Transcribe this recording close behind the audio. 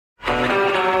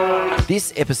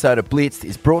This episode of Blitzed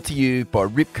is brought to you by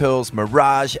Rip Curl's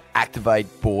Mirage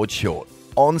Activate Board Short.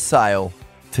 On sale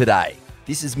today.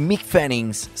 This is Mick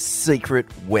Fanning's secret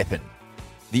weapon.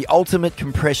 The ultimate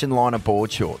compression liner board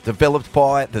short, developed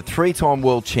by the three-time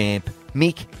world champ,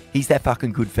 Mick, he's that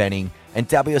fucking good Fanning, and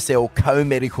WSL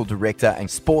co-medical director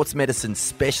and sports medicine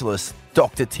specialist,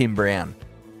 Dr. Tim Brown.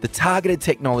 The targeted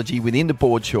technology within the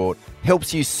board short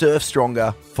helps you surf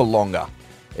stronger for longer.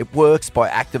 It works by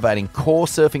activating core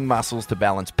surfing muscles to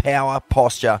balance power,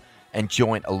 posture, and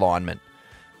joint alignment.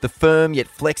 The firm yet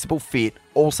flexible fit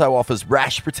also offers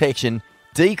rash protection,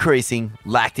 decreasing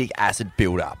lactic acid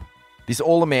buildup. This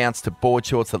all amounts to board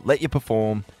shorts that let you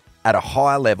perform at a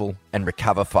higher level and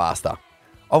recover faster.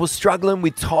 I was struggling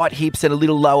with tight hips and a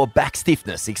little lower back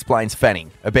stiffness, explains Fanning,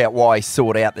 about why he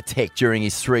sought out the tech during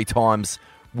his 3 times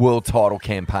world title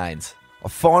campaigns. I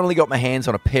finally got my hands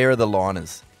on a pair of the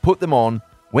liners, put them on,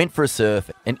 went for a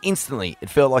surf, and instantly it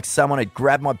felt like someone had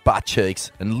grabbed my butt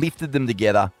cheeks and lifted them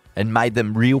together and made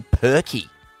them real perky.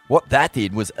 What that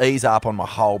did was ease up on my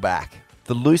whole back.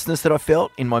 The looseness that I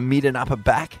felt in my mid and upper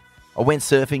back, I went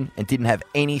surfing and didn't have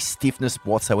any stiffness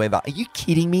whatsoever. Are you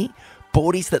kidding me?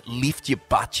 Boardies that lift your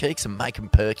butt cheeks and make them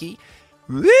perky?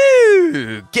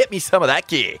 Woo! Get me some of that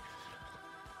gear.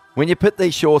 When you put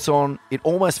these shorts on, it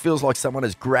almost feels like someone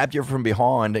has grabbed you from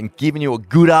behind and given you a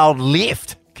good old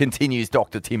lift, continues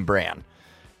Dr. Tim Brown.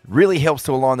 It really helps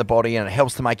to align the body, and it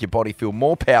helps to make your body feel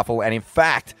more powerful, and in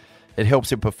fact, it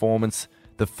helps in performance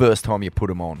the first time you put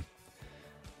them on.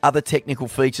 Other technical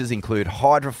features include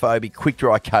hydrophobic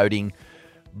quick-dry coating,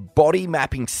 body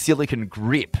mapping silicone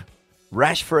grip,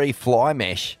 rash-free fly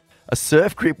mesh, a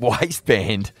surf grip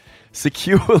waistband,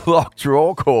 secure lock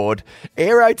draw cord,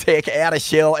 Aerotech outer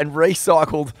shell, and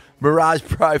recycled Mirage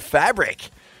Pro fabric.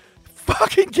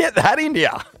 Fucking get that in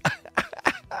ya.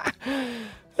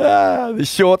 The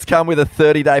shorts come with a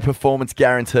 30-day performance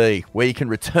guarantee where you can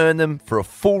return them for a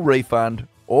full refund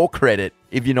or credit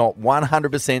if you're not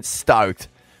 100% stoked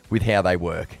with how they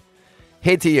work.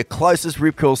 Head to your closest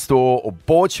Rip Curl store or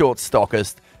board short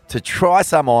stockist to try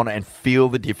some on and feel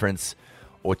the difference,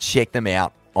 or check them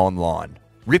out online.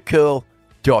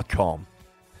 ripcurl.com.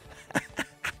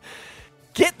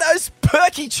 Get those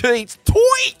perky cheats,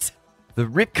 tweet! The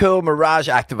Rip Curl Mirage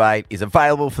Activate is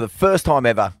available for the first time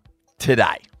ever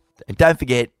today. And don't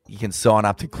forget, you can sign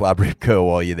up to Club Rip Curl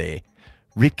while you're there.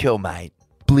 Rip Curl, mate.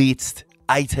 Blitzed.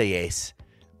 ATS.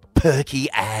 Perky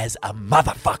as a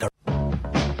motherfucker.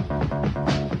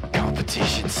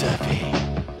 Competition surfing.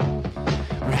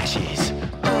 Rashes.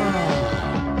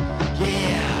 Oh,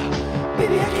 yeah.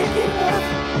 Baby, I can't get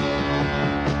enough.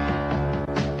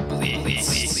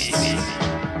 Blitz.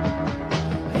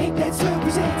 Ain't That Surf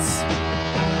presents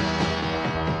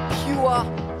Pure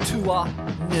Tour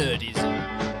Nerdism.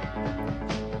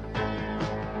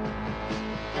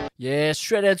 Yeah,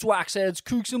 shredheads, waxheads,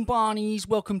 kooks and barneys,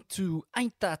 welcome to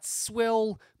Ain't That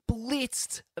Swell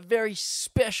Blitzed, a very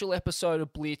special episode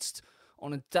of Blitzed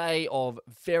on a day of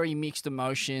very mixed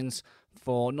emotions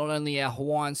for not only our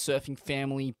Hawaiian surfing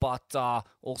family, but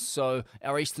also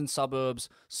our eastern suburbs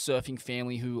surfing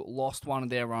family who lost one of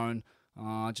their own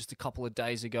just a couple of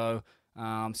days ago.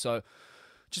 So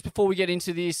just before we get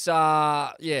into this,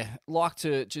 like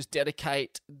to just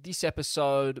dedicate this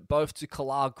episode both to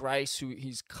Kala Grace, who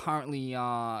is currently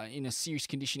in a serious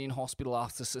condition in hospital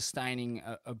after sustaining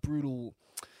a brutal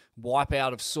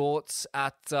wipeout of sorts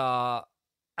at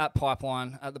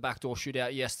Pipeline at the backdoor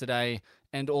shootout yesterday,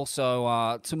 and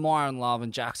also to Myron Love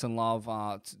and Jackson Love,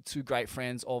 two great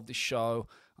friends of the show.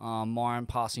 Myron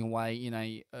passing away in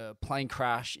a plane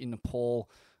crash in Nepal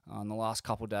in the last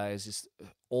couple of days. Just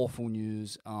awful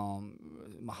news.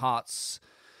 My heart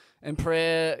and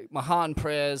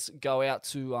prayers go out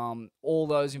to all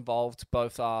those involved,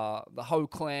 both the Ho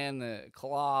clan, the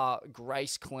Kala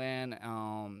Grace clan,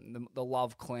 the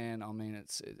Love clan. I mean,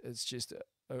 it's just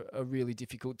a really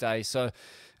difficult day. So,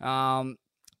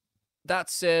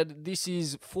 that said, this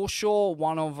is for sure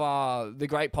one of the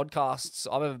great podcasts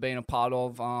I've ever been a part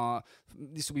of.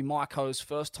 This will be Maiko's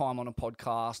first time on a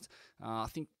podcast. I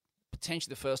think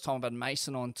potentially the first time I've had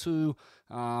Mason on too.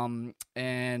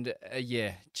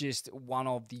 Just one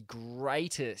of the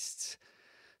greatest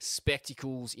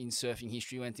spectacles in surfing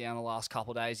history went down the last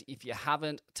couple of days. If you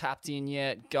haven't tapped in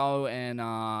yet, go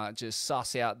and just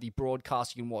suss out the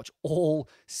broadcast. You can watch all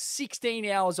 16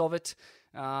 hours of it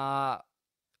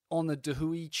on the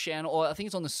Dahui channel, or I think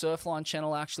it's on the Surfline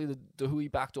channel, actually, the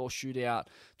Dahui backdoor shootout.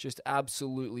 Just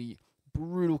absolutely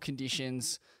brutal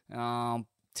conditions,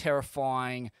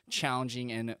 terrifying, challenging,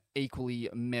 and equally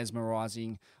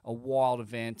mesmerizing. A wild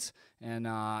event. And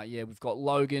we've got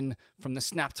Logan from the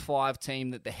Snapped 5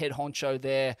 team, the head honcho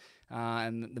there,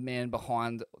 and the man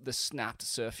behind the Snapped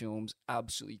Surf Films,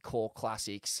 absolutely core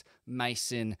classics,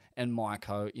 Mason and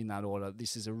Maiko in that order.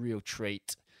 This is a real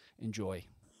treat. Enjoy.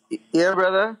 Yeah,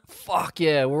 brother. Fuck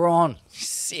yeah, we're on.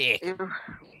 Sick.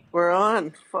 We're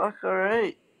on. Fuck, all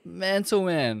right. Mental,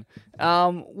 man.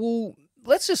 Well,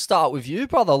 let's just start with you,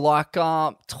 brother. Like,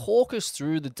 talk us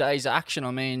through the day's action.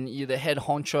 I mean, you're the head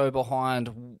honcho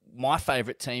behind my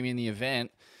favourite team in the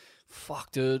event.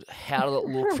 Fuck, dude. How did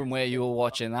it look from where you were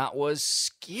watching? That was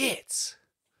skits.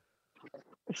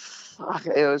 Fuck,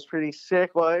 it was pretty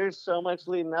sick. Well, there's so much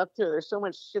leading up to it. There's so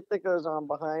much shit that goes on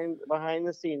behind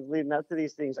the scenes leading up to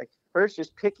these things. Like, first,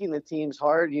 just picking the teams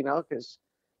hard, you know, because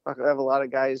I have a lot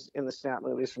of guys in the Snap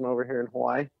movies from over here in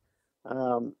Hawaii.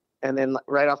 And then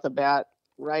right off the bat,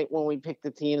 right when we picked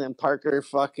the team, then Parker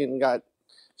fucking got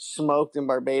smoked in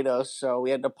Barbados. So we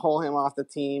had to pull him off the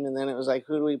team. And then it was like,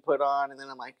 who do we put on? And then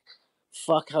I'm like,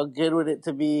 fuck, how good would it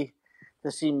to be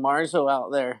to see Marzo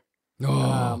out there?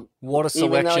 What a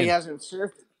selection. Even though he hasn't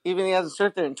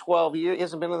surfed there in 12 years. He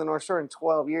hasn't been on the North Shore in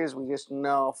 12 years. We just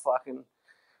know fucking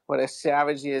what a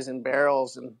savage he is in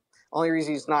barrels. And only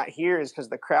reason he's not here is because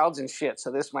the crowd's and shit.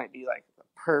 So this might be like the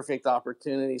perfect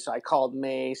opportunity. So I called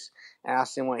Mace,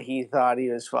 asked him what he thought. He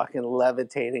was fucking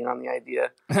levitating on the idea.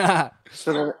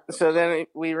 So then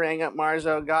we rang up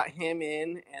Marzo, got him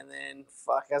in, and then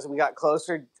as we got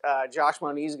closer, Josh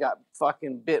Moniz got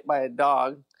fucking bit by a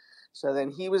dog. So then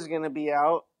he was going to be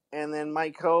out. And then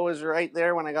Mike Ho was right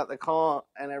there when I got the call.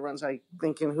 And everyone's like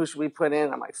thinking, who should we put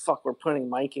in? I'm like, fuck, we're putting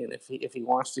Mike in if he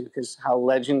wants to. Because how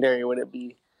legendary would it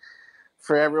be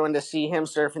for everyone to see him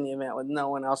surfing the event with no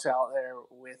one else out there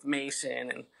with Mason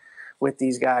and with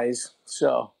these guys.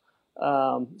 So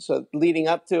leading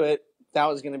up to it, that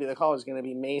was going to be the call. It was going to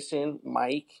be Mason,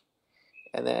 Mike,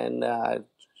 and then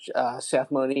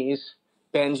Seth Moniz,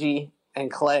 Benji, and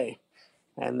Clay.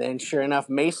 And then sure enough,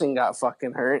 Mason got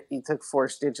fucking hurt. He took 4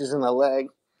 stitches in the leg.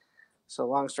 So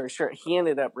long story short, he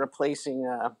ended up replacing,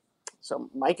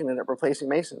 Mike ended up replacing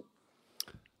Mason.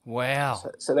 Wow.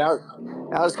 So that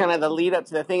was kind of the lead up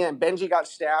to the thing. And Benji got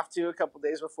staffed too a couple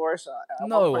days before. So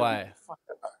no way.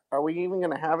 Are we even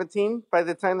going to have a team by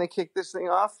the time they kick this thing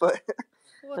off? But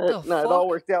what the fuck? It all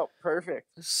worked out perfect.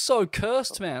 So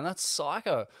cursed, man. That's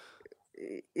psycho.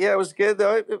 Yeah, it was good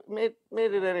though. It made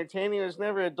it entertaining. It was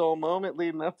never a dull moment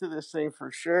leading up to this thing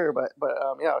for sure. But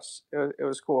yeah, it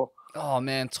was cool. Oh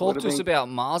man, talk to us about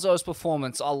Marzo's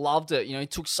performance. I loved it. You know, he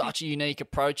took such a unique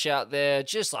approach out there,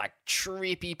 just like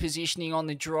trippy positioning on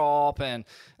the drop, and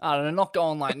I don't know, not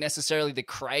going like necessarily the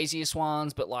craziest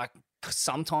ones, but like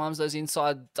sometimes those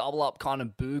inside double up kind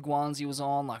of boog ones he was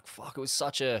on. Like fuck, it was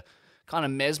such a kind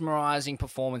of mesmerizing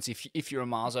performance. If you're a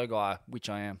Marzo guy, which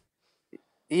I am.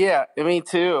 Yeah, me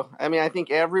too. I mean, I think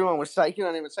everyone was psyching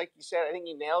on him. It's like you said, I think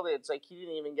you nailed it. It's like he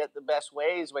didn't even get the best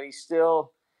waves, but he's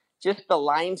still just the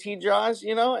lines he draws,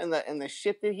 you know, and the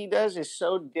shit that he does is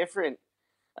so different.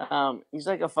 He's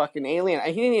like a fucking alien.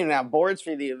 He didn't even have boards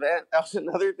for the event. That was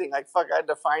another thing. Like, fuck, I had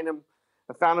to find him.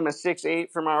 I found him a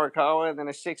 6'8" from Arakawa and then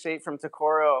a 6'8" from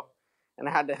Takoro, and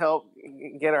I had to help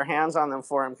get our hands on them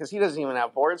for him because he doesn't even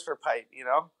have boards for pipe, you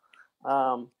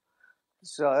know.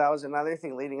 So that was another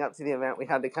thing leading up to the event. We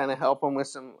had to kind of help him with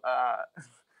some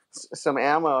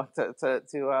ammo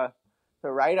to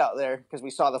ride out there because we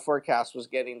saw the forecast was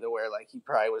getting to where like he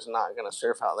probably was not going to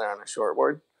surf out there on a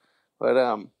shortboard. But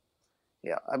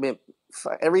yeah, I mean,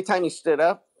 every time he stood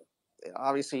up,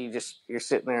 obviously you're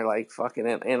sitting there like fucking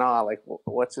in awe, like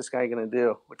what's this guy going to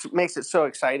do? Which makes it so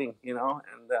exciting, you know.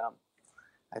 And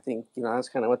I think that's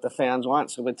kind of what the fans want.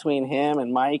 So between him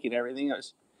and Mike and everything,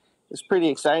 it's pretty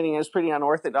exciting. It's pretty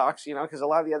unorthodox, because a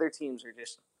lot of the other teams are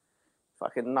just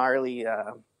fucking gnarly,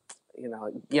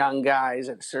 young guys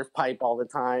that surf pipe all the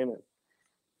time. And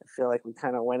I feel like we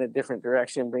kind of went a different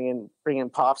direction, bringing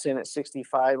Pops in at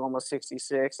 65, almost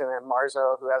 66, and then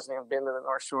Marzo, who hasn't even been to the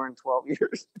North Shore in 12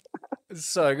 years.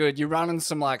 So good. You're running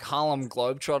some like Harlem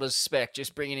Globetrotters spec,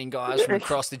 just bringing in guys from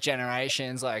across the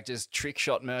generations, like just trick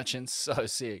shot merchants. So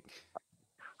sick.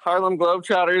 Harlem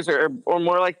Globetrotters or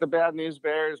more like the Bad News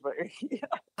Bears, but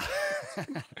yeah.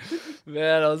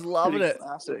 Man, I was loving it.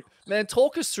 Classic. Man,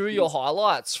 talk us through your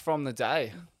highlights from the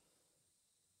day.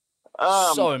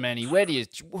 So many. What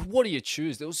do you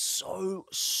choose? There was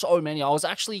so many. I was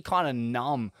actually kind of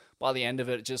numb by the end of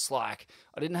it. Just like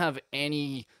I didn't have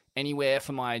anywhere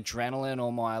for my adrenaline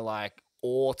or my like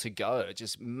awe to go. It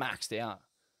just maxed out.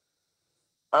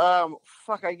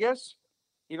 I guess.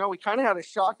 We kind of had a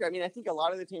shocker. I mean, I think a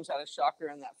lot of the teams had a shocker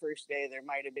on that first day. There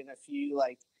might have been a few,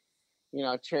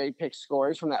 cherry-picked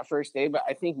scores from that first day, but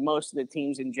I think most of the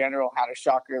teams in general had a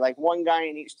shocker. Like, one guy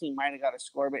in each team might have got a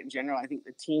score, but in general, I think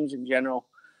the teams in general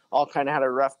all kind of had a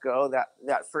rough go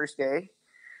that first day.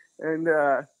 And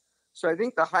so I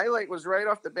think the highlight was right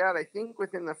off the bat. I think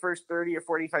within the first 30 or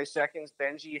 45 seconds,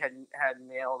 Benji had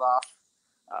nailed off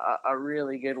a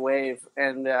really good wave.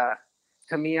 And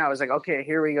to me, I was like, okay,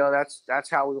 here we go. That's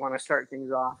how we want to start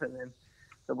things off. And then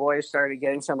the boys started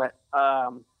getting some.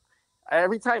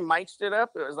 Every time Mike stood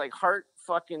up, it was like heart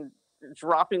fucking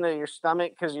dropping to your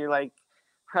stomach because you're like,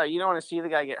 you don't want to see the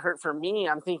guy get hurt. For me,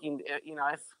 I'm thinking,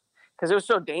 because it was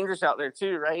so dangerous out there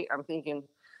too, right? I'm thinking,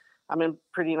 I'm in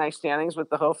pretty nice standings with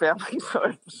the whole family. So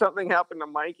if something happened to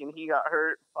Mike and he got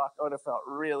hurt, fuck, I would have felt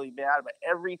really bad. But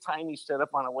every time he stood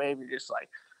up on a wave, you're just like,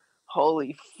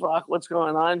 holy fuck, what's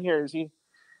going on here? Is he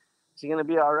going to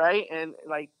be all right? And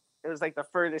like, it was like the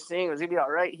furthest thing. Was he be all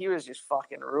right? He was just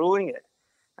fucking ruling it.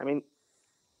 I mean,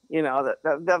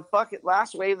 the fucking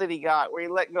last wave that he got where he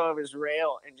let go of his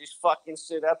rail and just fucking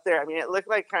stood up there. I mean, it looked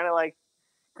like kind of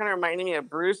reminded me of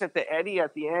Bruce at the Eddie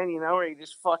at the end, where he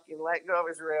just fucking let go of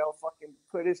his rail, fucking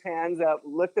put his hands up,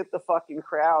 looked at the fucking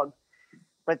crowd.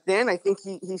 But then I think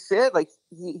he said, like,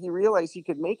 he realized he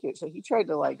could make it. So he tried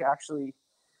to, like, actually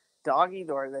doggy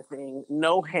door the thing,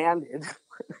 no-handed.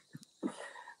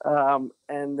 And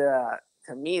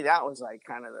to me, that was, like,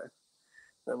 kind of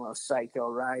the most psycho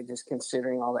ride, just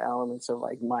considering all the elements of,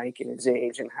 like, Mike and his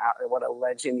age and what a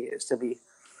legend he is to be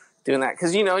doing that.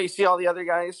 Because, you see all the other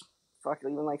guys,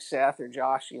 fucking even like Seth or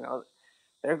Josh,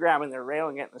 they're grabbing their rail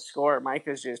and getting the score. Mike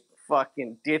is just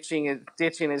fucking ditching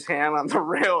his hand on the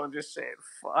rail and just saying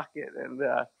fuck it. And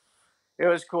it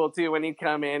was cool too when he'd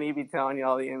come in, he'd be telling you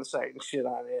all the insight and shit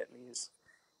on it.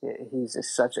 And he's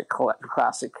just such a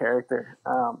classic character.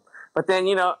 But then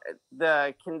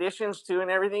the conditions too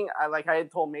and everything. I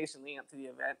had told Mason leading up to the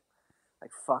event, like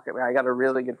fuck it, man, I got a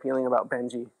really good feeling about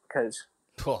Benji because.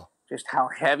 Cool. Just how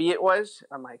heavy it was.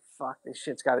 I'm like, fuck, this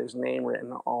shit's got his name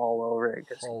written all over it.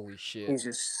 Holy shit. He's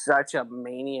just such a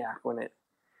maniac when it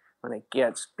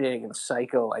gets big and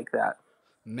psycho like that.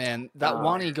 Man, that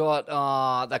one he got,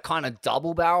 that kind of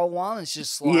double barrel one, it's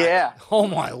just like, yeah. Oh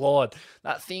my Lord.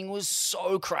 That thing was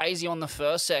so crazy on the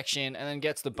first section and then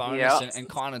gets the bonus and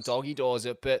kind of doggy doors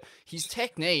it. But his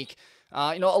technique,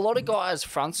 a lot of guys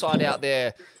frontside out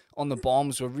there on the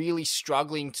bombs were really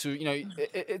struggling to,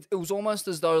 it was almost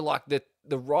as though like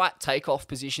the right takeoff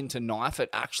position to knife it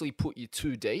actually put you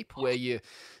too deep where you,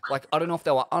 like, I don't know if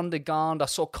they were undergunned. I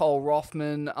saw Cole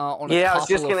Rothman on a couple I was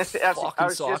just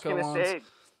going to say,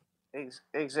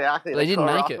 exactly. They didn't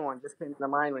make it. One just came to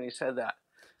mind when you said that.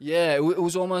 Yeah, it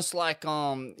was almost like,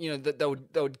 that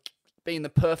they would be in the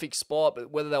perfect spot, but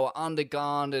whether they were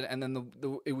undergunned and then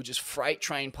it would just freight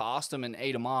train past them and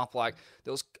eat them up. Like,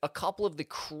 there was a couple of the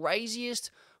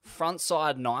craziest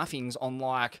frontside knifings on,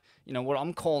 like, what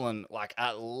I'm calling, like,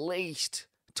 at least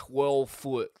 12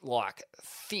 foot, like,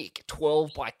 thick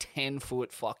 12 by 10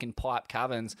 foot fucking pipe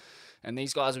caverns. And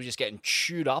these guys were just getting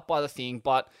chewed up by the thing.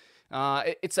 But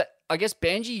I guess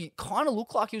Benji kind of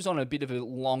looked like he was on a bit of a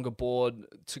longer board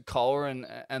to Koa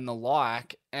and the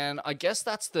like. And I guess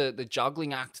that's the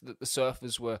juggling act that the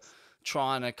surfers were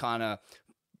trying to kind of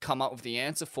come up with the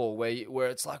answer for, where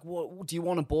it's like, what do you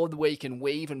want a board where you can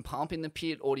weave and pump in the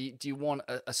pit, or do you want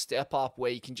a step up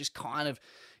where you can just kind of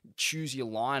choose your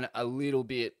line a little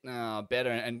bit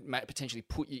better and potentially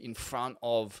put you in front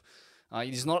of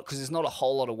there's not a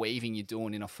whole lot of weaving you're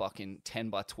doing in a fucking 10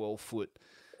 by 12 foot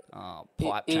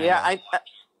pipe chain. Yeah,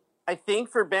 I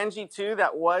think for Benji too,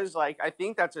 that was like, I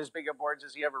think that's as big a boards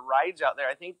as he ever rides out there.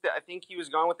 I think he was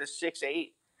going with the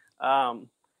 6.8. I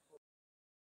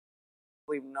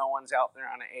believe no one's out there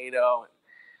on an 8.0.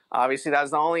 Obviously,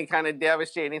 that's the only kind of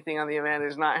devastating thing on the event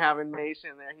is not having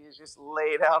Mason there. He's just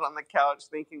laid out on the couch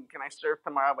thinking, can I surf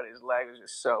tomorrow? But his leg was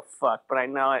just so fucked. But I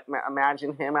know it.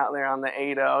 Imagine him out there on the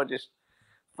 8.0 just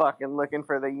fucking looking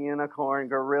for the unicorn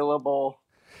gorilla bowl.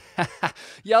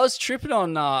 Yeah, I was tripping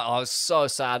on, I was so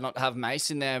sad not to have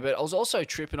Mason there, but I was also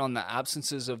tripping on the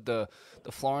absences of the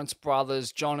Florence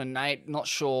brothers, John and Nate. Not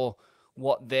sure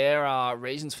what their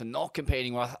reasons for not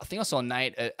competing were. I think I saw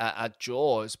Nate at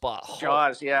Jaws, but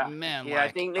Jaws, yeah, man, yeah. I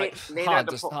think Nate hard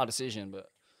decision, but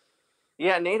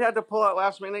yeah, Nate had to pull out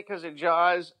last minute because of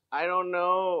Jaws. I don't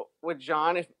know with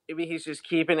John if maybe he's just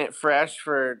keeping it fresh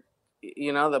for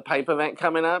the pipe event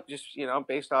coming up, just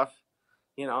based off.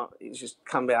 He's just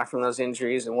come back from those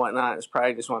injuries and whatnot. He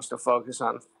probably just wants to focus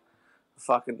on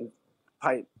fucking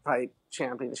pipe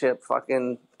championship,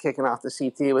 fucking kicking off the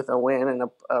CT with a win and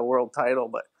a world title.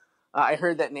 But I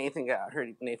heard that Nathan got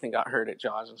hurt at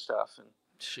Jaws and stuff. And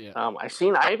shit. I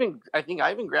think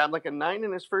Ivan grabbed like a 9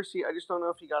 in his first heat. I just don't know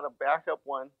if he got a backup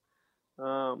one.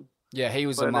 Yeah, he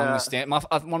was among the stand. One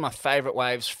of my favorite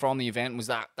waves from the event was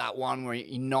that one where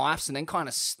he knifes and then kind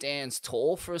of stands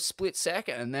tall for a split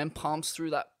second and then pumps through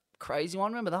that crazy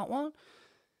one. Remember that one?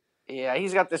 Yeah,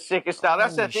 he's got the sickest style.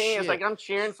 That's the Holy thing. shit. It's like I'm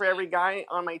cheering for every guy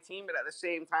on my team, but at the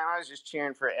same time, I was just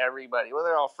cheering for everybody. Well,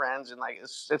 they're all friends, and like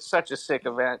it's such a sick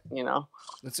event, you know.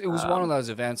 It was one of those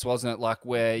events, wasn't it? Like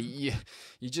where you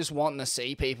just wanting to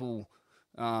see people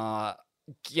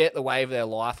get the wave of their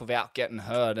life without getting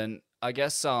hurt. And I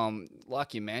guess,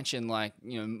 like you mentioned, like,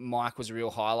 you know, Mike was a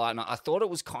real highlight, and I thought it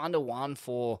was kind of one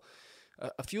for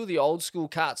a few of the old school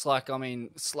cats, like, I mean,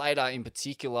 Slater in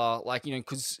particular, like, you know,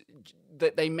 because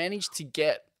they managed to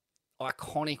get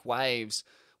iconic waves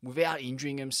without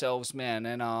injuring themselves, man.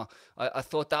 And I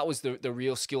thought that was the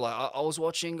real skill. I was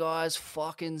watching guys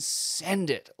fucking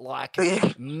send it like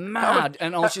mad,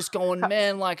 and I was just going,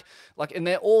 man, like, and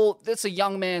that's a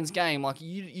young man's game. Like,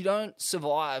 you don't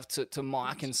survive to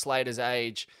Mike and Slater's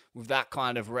age with that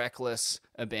kind of reckless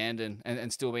abandon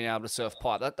and still being able to surf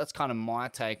pipe. That's kind of my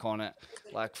take on it.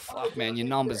 Like, fuck, man, your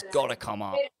numbers got to come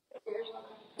up.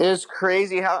 It was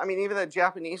crazy how, I mean, even the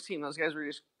Japanese team, those guys were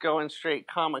just going straight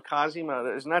kamikaze mode.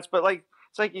 It was nuts. But like,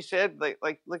 it's like you said,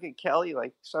 like look at Kelly.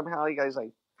 Like, somehow you guys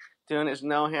like doing his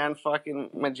no hand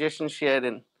fucking magician shit,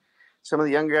 and some of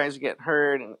the younger guys get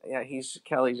hurt. And yeah,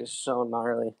 Kelly's just so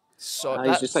gnarly. So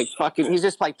he's just like fucking. He's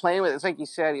just like playing with it. It's like you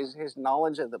said. His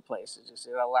knowledge of the place is just,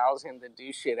 it allows him to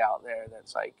do shit out there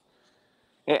that's like,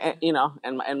 you know,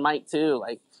 and Mike too.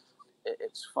 Like,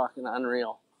 it's fucking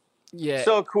unreal. Yeah,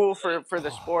 so cool for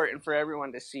the sport and for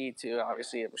everyone to see too.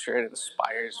 Obviously, I'm sure it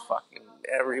inspires fucking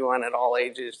everyone at all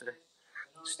ages to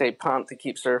stay pumped to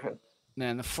keep surfing.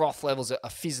 Man, the froth levels are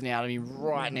fizzing out of me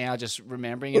right now just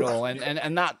remembering it all.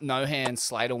 And that no-hand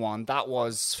Slater one, that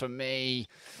was, for me,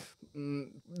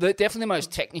 definitely the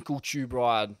most technical tube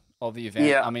ride of the event.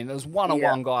 Yeah. I mean, there was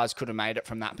one-on-one guys could have made it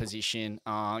from that position.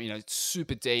 You know,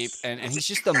 super deep. And he's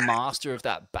just the master of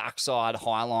that backside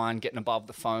high line, getting above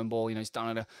the foam ball. You know, he's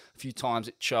done it a few times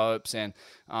at Chopes. And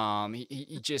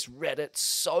he just read it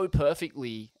so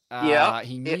perfectly.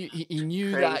 He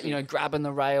knew that, you know, grabbing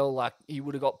the rail, like, he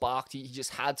would have got barked. He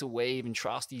just had to weave and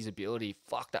trust his ability.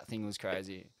 Fuck, that thing was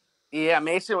crazy. Yeah,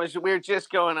 Mason we were just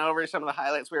going over some of the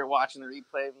highlights. We were watching the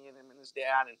replay, me and him and his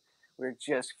dad, and we were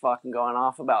just fucking going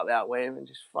off about that wave and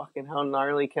just fucking how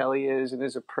gnarly Kelly is and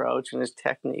his approach and his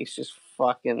technique's just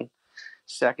fucking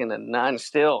second to none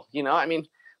still. You know, I mean,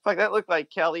 fuck, that looked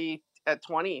like Kelly at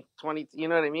 20, you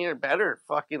know what I mean, or better.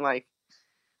 Fucking, like,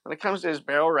 when it comes to his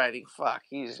barrel riding, fuck,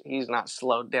 he's not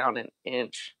slowed down an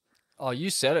inch. Oh, you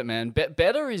said it, man.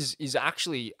 Better is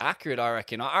actually accurate, I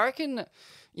reckon. I reckon,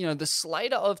 you know, the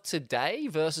Slater of today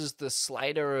versus the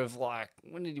Slater of, like,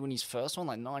 when did he win his first one?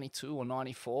 Like 92 or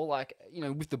 94? Like, you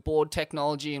know, with the board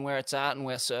technology and where it's at and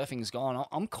where surfing's gone,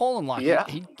 I'm calling, like,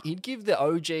 he'd give the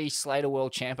OG Slater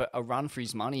World Champ a run for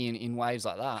his money in waves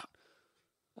like that.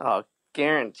 Oh,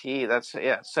 guarantee. That's,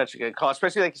 such a good call.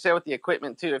 Especially, like you said, with the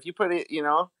equipment, too. If you put it, you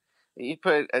know, you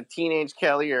put a teenage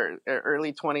Kelly or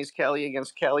early 20s Kelly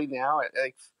against Kelly now,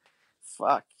 like,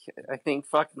 fuck. I think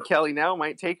fucking Kelly now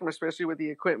might take him, especially with the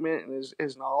equipment and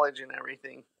his knowledge and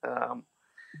everything.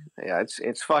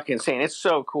 It's fucking insane. It's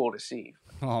so cool to see.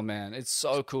 Oh, man, it's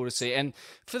so cool to see. And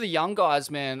for the young guys,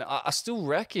 man, I still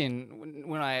reckon,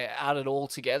 when I add it all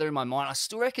together in my mind, I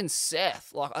still reckon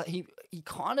Seth, like, he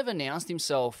kind of announced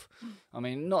himself. I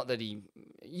mean, not that he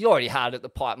already had at the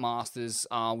Pipe Masters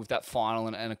with that final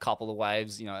and a couple of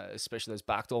waves, you know, especially those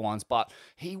backdoor ones, but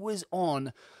he was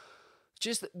on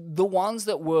just the ones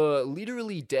that were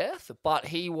literally death, but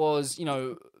he was, you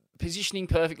know, positioning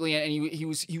perfectly, and he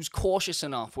was cautious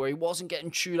enough where he wasn't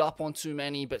getting chewed up on too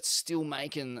many, but still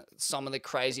making some of the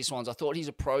craziest ones. I thought his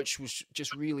approach was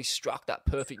just really struck that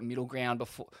perfect middle ground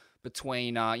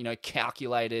between you know,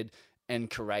 calculated and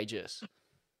courageous.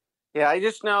 Yeah, I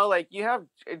just know, like, you have,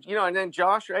 you know, and then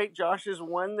Josh, right? Josh has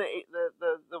won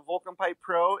the Vulcan Pipe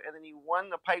Pro, and then he won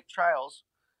the Pipe Trials,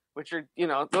 which are, you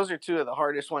know, those are two of the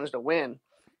hardest ones to win.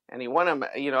 And he won them,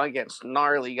 you know, against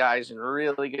gnarly guys in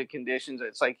really good conditions.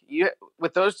 It's like,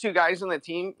 with those two guys on the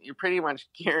team, you're pretty much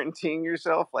guaranteeing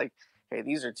yourself, like, hey,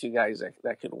 these are two guys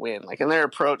that could win. Like, and their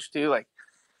approach too, like,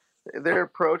 their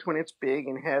approach when it's big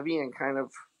and heavy and kind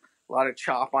of a lot of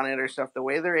chop on it or stuff, the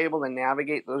way they're able to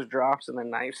navigate those drops and the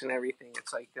knives and everything,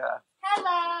 it's like,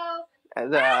 hello.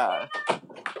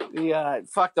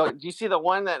 Fuck though. Do you see the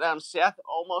one that Seth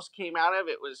almost came out of?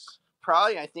 It was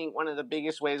probably, I think, one of the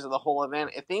biggest waves of the whole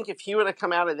event. I think if he would have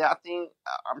come out of that thing,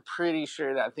 I'm pretty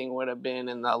sure that thing would have been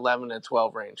in the 11 to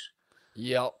 12 range.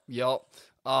 Yep.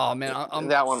 Oh, man.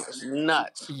 That one was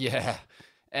nuts. Yeah.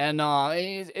 And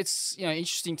it's, you know,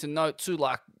 interesting to note, too,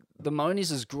 like, the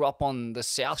Monises grew up on the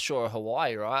South Shore of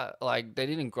Hawaii, right? Like they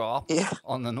didn't grow up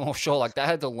on the North Shore. Like they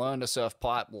had to learn to surf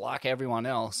pipe like everyone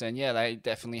else. And yeah, they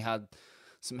definitely had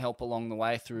some help along the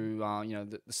way through,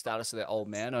 the status of their old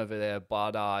man over there.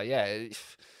 But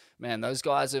man, those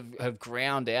guys have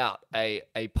ground out a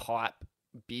pipe,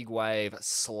 big wave,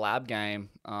 slab game.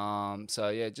 So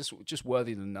yeah, just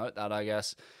worthy to note that, I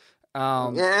guess.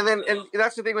 And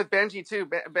that's the thing with Benji too.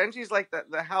 Benji's like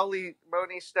the Howley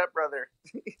Moni stepbrother.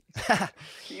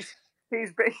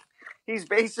 he's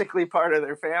basically part of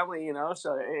their family, you know.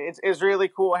 So it's really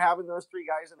cool having those three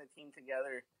guys on the team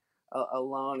together.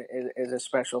 Alone is a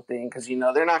special thing because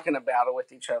they're not going to battle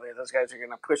with each other. Those guys are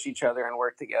going to push each other and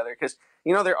work together because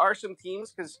there are some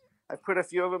teams, because I've put a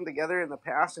few of them together in the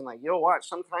past, and like you'll watch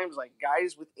sometimes like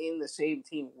guys within the same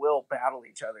team will battle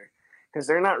each other because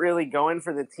they're not really going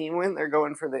for the team win, they're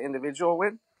going for the individual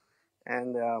win.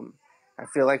 And I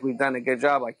feel like we've done a good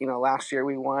job. Like last year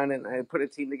we won, and I put a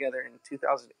team together in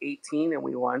 2018 and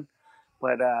we won.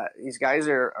 But these guys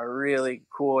are really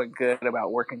cool and good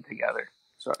about working together.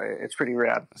 So it's pretty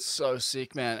rad. So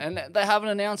sick, man. And they haven't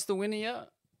announced the winner yet?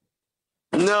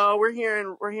 No, we're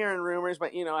hearing rumors,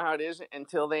 but you know how it is.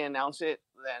 Until they announce it,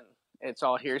 then it's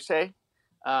all hearsay.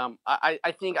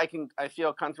 I think I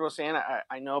feel comfortable saying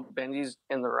I know Benji's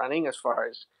in the running as far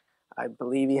as I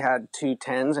believe he had 2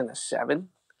 10s and a 7.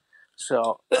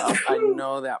 So I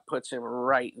know that puts him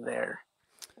right there.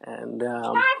 And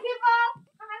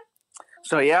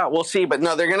so, yeah, we'll see. But,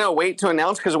 no, they're going to wait to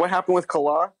announce because what happened with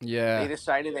Kala? Yeah. They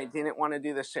decided they didn't want to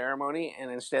do the ceremony,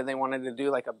 and instead they wanted to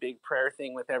do, like, a big prayer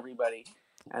thing with everybody.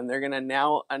 And they're going to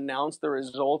now announce the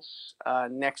results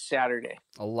next Saturday.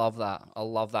 I love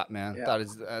that, man.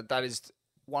 Yeah. That is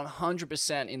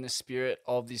 100% in the spirit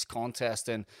of this contest.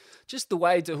 And just the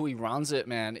way Dahui runs it,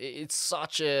 man, it's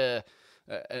such an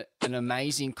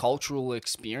amazing cultural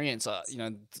experience.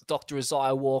 Dr.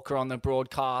 Isaiah Walker on the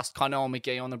broadcast, Kanoa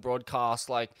McGee on the broadcast,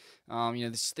 like,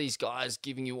 these guys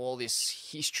giving you all this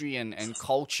history and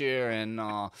culture and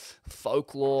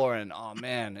folklore, and oh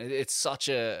man, it's such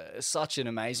an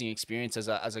amazing experience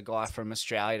as a guy from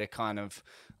Australia to kind of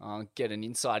get an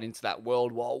insight into that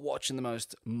world while watching the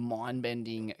most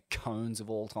mind-bending cones of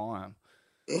all time.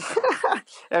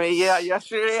 I mean, yeah,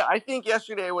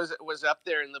 yesterday was up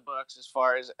there in the books as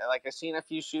far as, like, I've seen a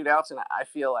few shootouts, and I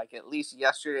feel like at least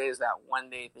yesterday's that one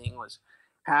day thing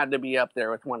had to be up there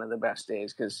with one of the best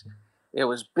days because it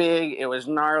was big, it was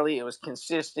gnarly, it was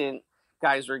consistent.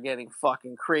 Guys were getting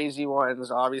fucking crazy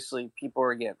ones. Obviously, people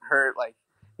were getting hurt. Like,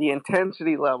 the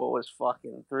intensity level was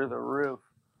fucking through the roof.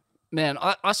 Man,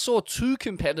 I saw 2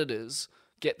 competitors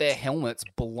get their helmets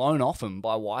blown off them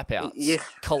by wipeouts. Yeah.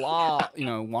 Kala,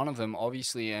 one of them,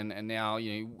 obviously, and now,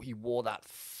 he wore that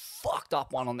fucked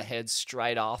up one on the head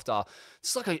straight after.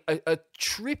 It's like a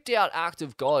tripped out act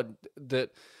of God that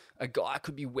a guy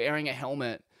could be wearing a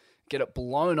helmet, get it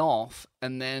blown off,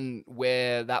 and then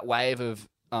wear that wave of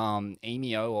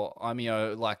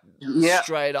Imio, like,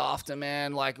 straight after,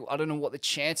 man. Like, I don't know what the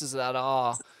chances of that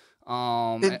are.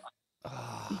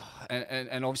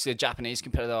 And obviously a Japanese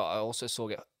competitor I also saw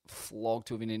get flogged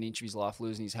to within an inch of his life,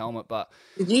 losing his helmet. But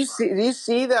did you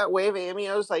see that wave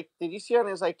Amio's, like, did you see on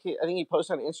his, like, I think he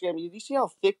posted on Instagram, did you see how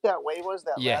thick that wave was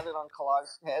that landed on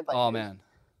Kala's head? Like, man,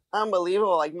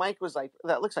 unbelievable. Like, Mike was like,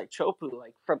 that looks like Chopu,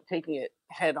 like, from taking it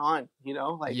head on,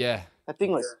 like, that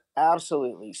thing was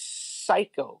absolutely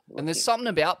psycho looking. And there's something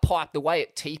about pipe, the way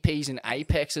it TPs and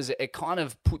apexes, it kind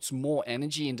of puts more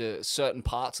energy into certain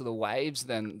parts of the waves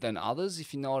than others,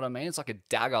 if you know what I mean. It's like a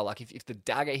dagger. Like, if the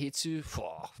dagger hits you,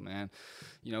 oh man,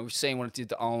 we've seen what it did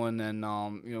to Owen, and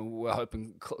we're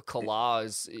hoping Kala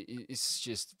is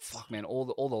just, fuck man, all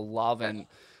the love and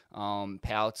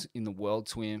power in the world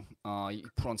to him. You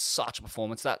put on such a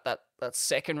performance. That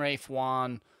second reef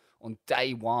one on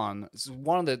day one, it's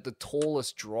one of the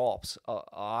tallest drops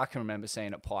I can remember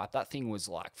seeing at pipe. That thing was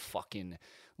like fucking,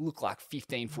 looked like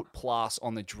 15 foot plus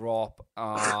on the drop,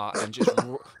 and just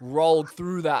rolled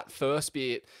through that first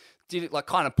bit. Did it like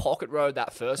kind of pocket rode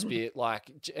that first bit,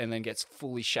 like, and then gets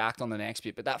fully shacked on the next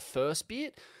bit. But that first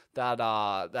bit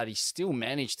that he still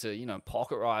managed to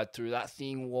pocket ride through, that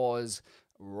thing was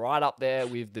right up there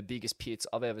with the biggest pits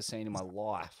I've ever seen in my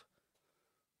life.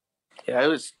 Yeah, it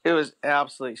was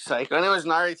absolutely psycho, and it was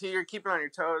gnarly too. You're keeping on your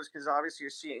toes because obviously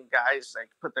you're seeing guys like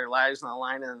put their lives on the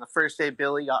line. And then the first day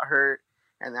Billy got hurt,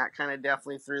 and that kind of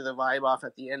definitely threw the vibe off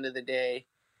at the end of the day.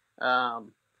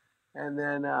 And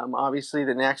then obviously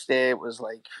the next day it was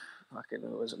like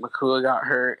Makua got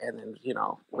hurt, and then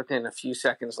within a few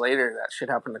seconds later that shit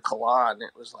happened to Kala, and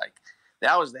it was like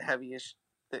that was the heaviest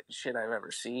shit I've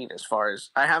ever seen. As far as,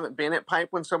 I haven't been at pipe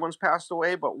when someone's passed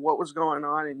away, but what was going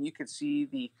on, and you could see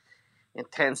the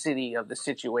intensity of the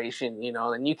situation, you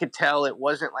know, and you could tell it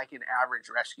wasn't like an average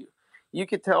rescue. You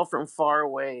could tell from far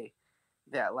away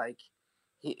that like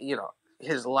he, you know,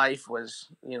 his life was,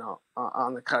 you know,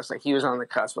 on the cusp. Like he was on the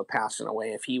cusp of passing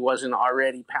away if he wasn't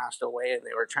already passed away and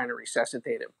they were trying to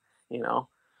resuscitate him, you know.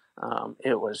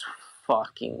 It was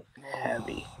fucking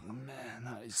heavy. Oh,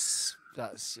 man, that's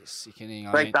just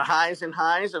sickening. Like the highs and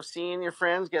highs of seeing your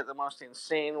friends get the most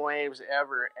insane waves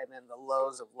ever, and then the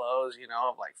lows of lows, you know,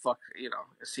 of like fuck, you know,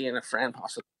 seeing a friend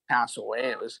possibly pass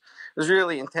away. It was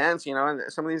really intense, you know. And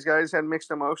some of these guys had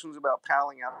mixed emotions about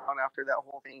paddling out after that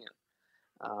whole thing.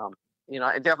 And you know,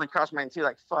 it definitely crossed my mind too.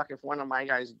 Like, fuck, if one of my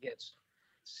guys gets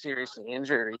seriously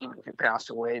injured or even could pass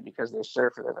away because they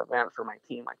surfed at an event for my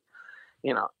team, like,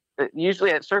 you know. Usually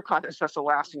at surf contests, that's the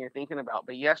last thing you're thinking about.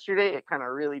 But yesterday, it kind of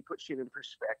really puts you in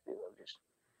perspective of just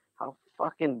how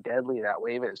fucking deadly that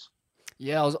wave is.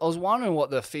 Yeah, I was wondering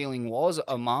what the feeling was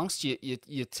amongst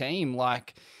your team.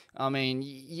 Like, I mean,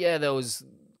 yeah, there was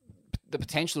the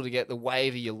potential to get the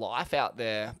wave of your life out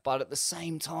there, but at the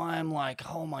same time, like,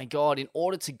 oh my God, in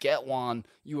order to get one,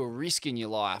 you were risking your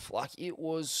life. Like, it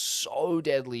was so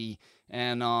deadly.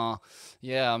 And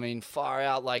yeah, I mean, far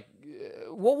out. Like,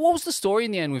 what was the story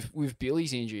in the end with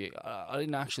Billy's injury? I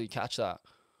didn't actually catch that.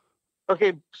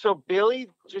 Okay, so Billy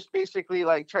just basically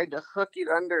like tried to hook it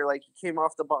under, like he came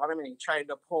off the bottom and he tried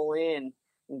to pull in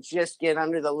and just get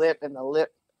under the lip, and the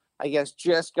lip, I guess,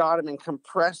 just got him and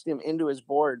compressed him into his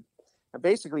board. And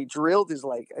basically drilled his,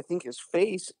 like, I think his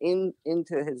face into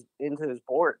his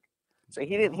board. So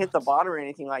he didn't hit the bottom or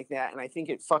anything like that, and I think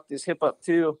it fucked his hip up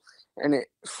too, and it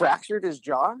fractured his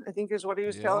jaw, I think is what he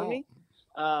was telling me.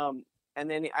 And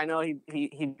then I know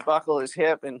he buckled his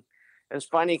hip, and it was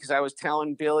funny because I was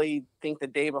telling Billy, I think the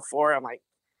day before, I'm like,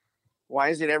 why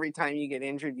is it every time you get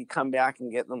injured, you come back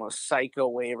and get the most psycho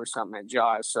wave or something at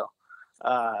Jaws? So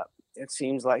it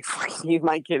seems like he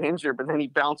might get injured, but then he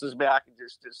bounces back and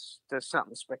just does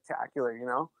something spectacular, you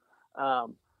know?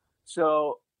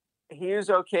 So he was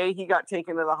okay. He got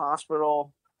taken to the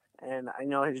hospital, and I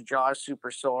know his jaw is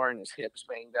super sore and his hips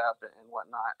banged up and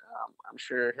whatnot. I'm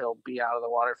sure he'll be out of the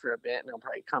water for a bit, and he'll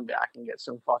probably come back and get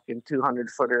some fucking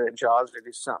 200-footer at Jaws or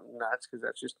do something nuts, because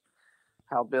that's just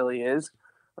how Billy is.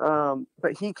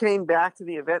 But he came back to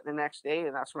the event the next day,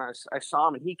 and that's when I saw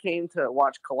him. And he came to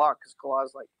watch Kala, because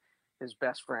Kala's like his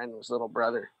best friend, his little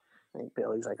brother. I think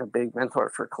Billy's like a big mentor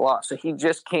for Kala. So he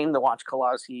just came to watch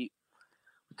Kala's heat.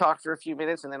 We talked for a few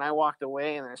minutes, and then I walked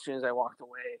away. And then as soon as I walked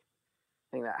away, I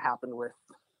think that happened with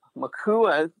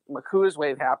Makua. Makua's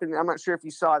wave happened. I'm not sure if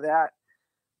you saw that,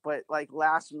 but like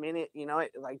last minute, you know,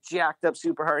 it like jacked up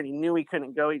super hard. He knew he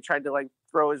couldn't go. He tried to like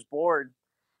throw his board,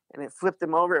 and it flipped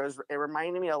him over. It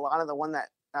reminded me a lot of the one that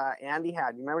Andy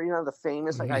had. You remember, you know, the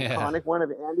famous like iconic one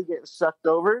of Andy getting sucked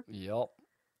over? Yep.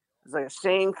 It's like the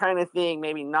same kind of thing,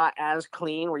 maybe not as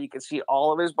clean where you could see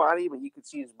all of his body, but you could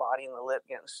see his body and the lip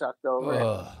getting sucked over.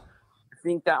 I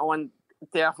think that one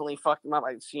definitely fucked him up.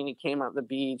 I'd seen he came up the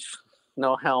beach,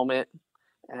 no helmet,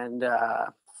 and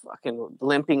fucking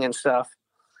limping and stuff.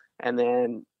 And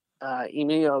then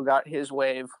Emilio got his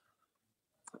wave,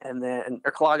 and then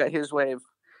Kala got his wave,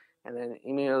 and then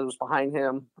Emilio was behind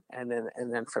him, and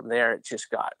then from there it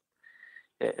just got.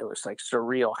 It was like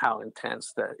surreal how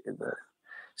intense the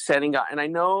setting got. And I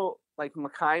know like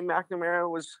Mackay McNamara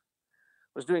was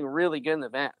doing really good in the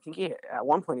event. I think at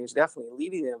one point he was definitely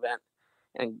leading the event,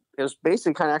 and it was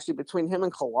basically kind of actually between him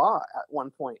and Kala at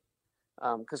one point,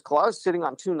 because Kala is sitting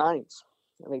on 2 9s,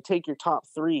 and they take your top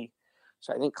 3.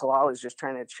 So I think Kala was just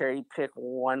trying to cherry pick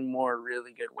one more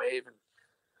really good wave, and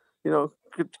you know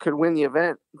could win the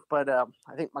event. But I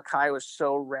think Mackay was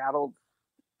so rattled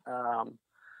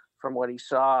from what he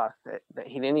saw that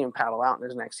he didn't even paddle out in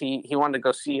his next. He wanted to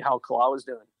go see how Kala was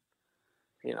doing,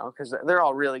 you know, because they're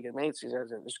all really good mates. These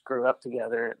guys just grew up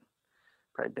together and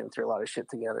probably been through a lot of shit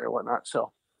together and whatnot.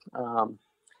 So,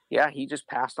 yeah, he just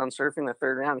passed on surfing the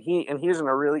 3rd round. He was in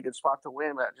a really good spot to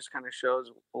win, but that just kind of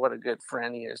shows what a good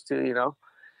friend he is too, you know?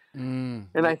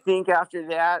 And I think after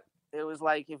that, it was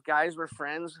like if guys were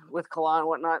friends with Kala and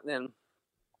whatnot, then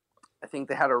I think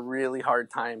they had a really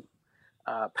hard time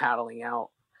paddling out.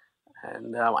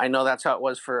 And I know that's how it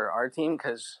was for our team,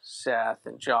 because Seth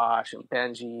and Josh and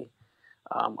Benji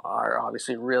are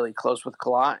obviously really close with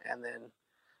Kala. And then,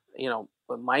 you know,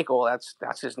 with Michael,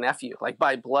 that's his nephew, like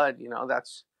by blood, you know,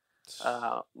 that's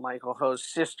Michael Ho's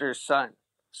sister's son.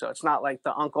 So it's not like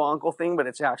the uncle thing, but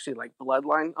it's actually like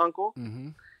bloodline uncle. Mm-hmm.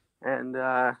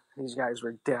 And these guys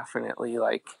were definitely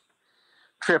like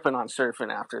tripping on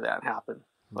surfing after that happened.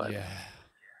 But yeah.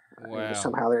 Wow.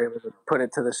 Somehow they're able to put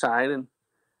it to the side and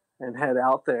head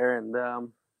out there.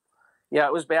 And Yeah,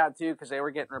 it was bad too because they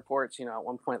were getting reports. At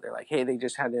one point they're like, "Hey, they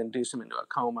just had to induce him into a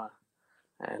coma,"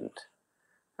 and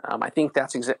I think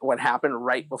that's what happened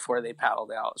right before they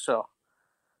paddled out. So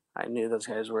I knew those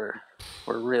guys were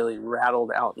really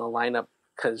rattled out in the lineup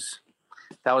because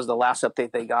that was the last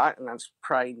update they got, and that's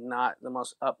probably not the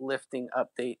most uplifting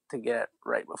update to get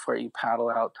right before you paddle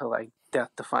out to like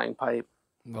death-defying pipe.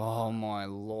 Oh my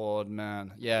Lord,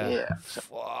 man! Yeah.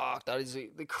 Fuck, that is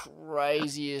the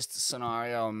craziest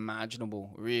scenario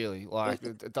imaginable. Really, like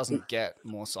it doesn't get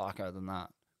more psycho than that.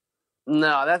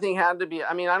 No, that thing had to be.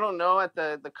 I mean, I don't know at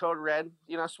the Code Red,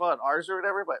 spell it ours or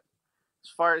whatever, but as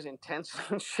far as intensity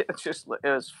and shit, it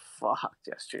was fucked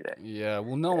yesterday. Yeah,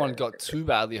 well, no one got too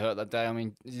badly hurt that day. I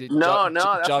mean, no,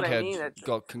 that's Jughead what I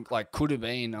mean. Could have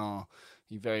been.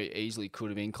 He very easily could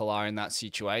have been Kalar in that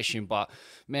situation. But,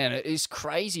 man, it is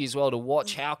crazy as well to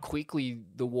watch how quickly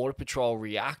the Water Patrol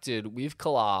reacted with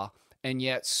Kalar, and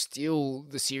yet still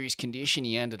the serious condition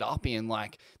he ended up in.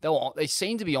 Like, they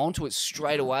seemed to be onto it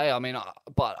straight away. I mean,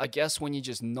 but I guess when you're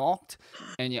just knocked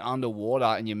and you're underwater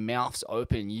and your mouth's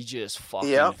open, you just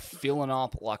fucking filling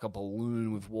up like a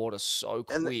balloon with water so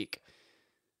quick.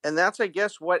 And that's, I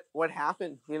guess, what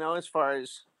happened, as far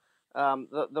as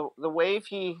the wave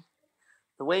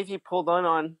he pulled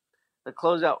on the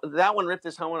closeout. That one ripped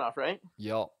his helmet off, right?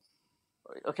 Yep.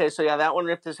 Okay, so yeah, that one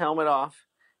ripped his helmet off.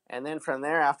 And then from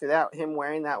there, after that, him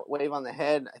wearing that wave on the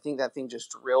head, I think that thing just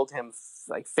drilled him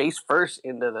like face first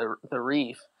into the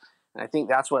reef. And I think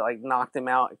that's what like knocked him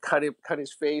out, cut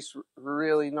his face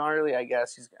really gnarly. I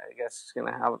guess he's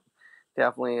gonna have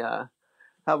definitely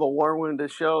have a war wound to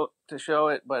show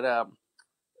it. But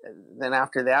then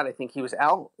after that, I think he was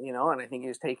out, and I think he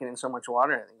was taking in so much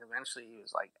water. I think eventually he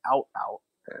was like out,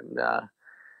 and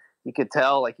you could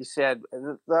tell, like you said,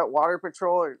 that Water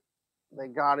Patrol, they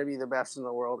got to be the best in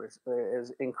the world.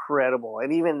 Is incredible.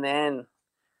 And even then,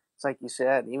 it's like you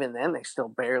said, even then they still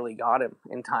barely got him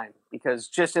in time because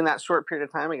just in that short period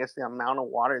of time, I guess the amount of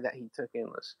water that he took in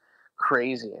was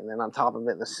crazy. And then on top of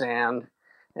it, the sand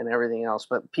and everything else.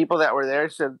 But people that were there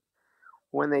said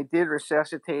when they did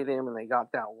resuscitate him and they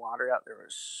got that water out, there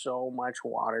was so much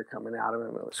water coming out of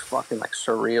him. It was fucking like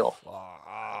surreal.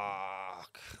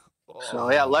 Fuck.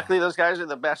 So yeah, luckily those guys are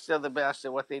the best of the best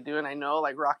at what they do. And I know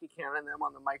like Rocky Cannon and them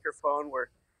on the microphone where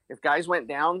if guys went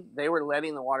down, they were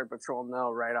letting the Water Patrol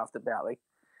know right off the bat. Like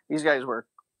these guys were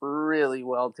really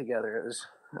well together. It was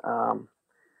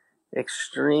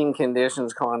extreme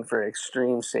conditions calling for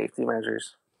extreme safety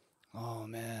measures. Oh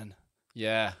man.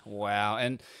 Yeah, wow.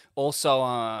 And also,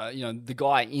 the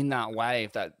guy in that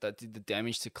wave that did the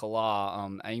damage to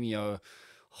Kalar, Amio,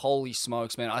 holy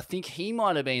smokes, man. I think he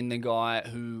might have been the guy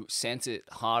who sent it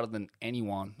harder than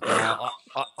anyone.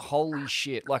 Holy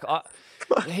shit. Like,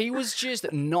 he was just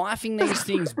knifing these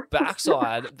things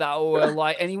backside that were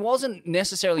like, and he wasn't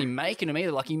necessarily making them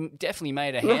either. Like, he definitely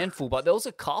made a handful, but there was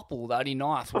a couple that he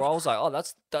knifed where I was like, oh,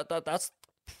 that's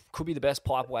could be the best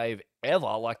pipe wave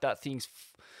ever. Like, that thing's...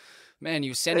 Man,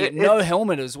 you sending it no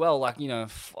helmet as well, like,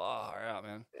 far out,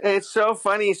 man. It's so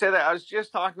funny you said that. I was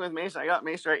just talking with Mason. I got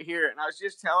Mason right here, and I was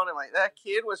just telling him, like, that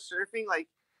kid was surfing like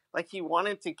he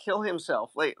wanted to kill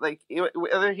himself. Like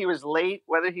whether he was late,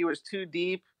 whether he was too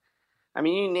deep. I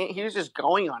mean, he was just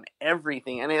going on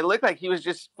everything, and it looked like he was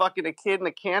just fucking a kid in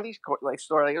a candy store. Like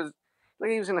it was like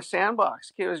he was in a sandbox.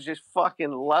 The kid was just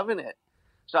fucking loving it.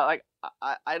 So, like,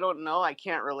 I don't know. I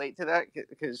can't relate to that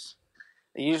because...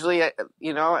 Usually, at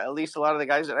least a lot of the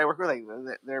guys that I work with, like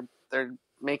they're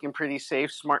making pretty safe,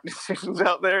 smart decisions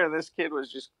out there. And this kid was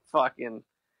just fucking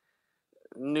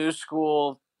new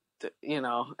school.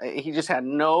 He just had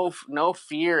no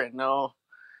fear and no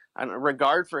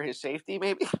regard for his safety,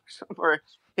 maybe, or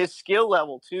his skill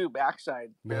level too.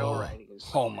 Backside barrel riding is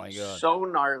oh my god, so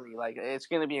gnarly. Like it's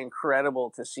going to be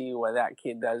incredible to see what that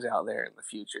kid does out there in the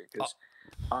future because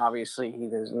obviously he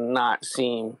does not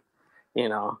seem,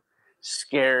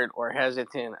 scared or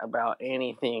hesitant about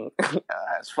anything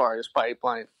as far as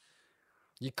pipeline.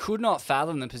 You could not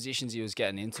fathom the positions he was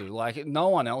getting into. Like no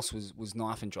one else was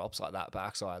knifing drops like that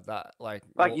backside. That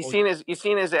you seen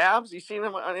his abs? You seen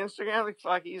him on Instagram? Like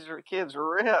fuck, he's kid's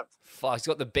ripped. Fuck, he's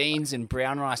got the beans and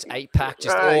brown rice 8-pack,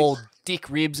 just all dick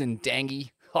ribs and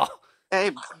dangy. Hey,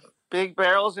 big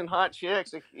barrels and hot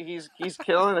chicks. He's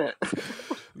killing it.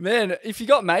 Man, if you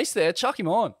got Mace there, chuck him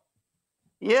on.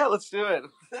 Yeah, let's do it.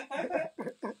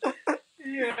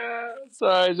 Yeah.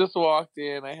 Sorry, I just walked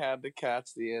in. I had to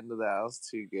catch the end of that. It was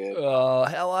too good. Oh,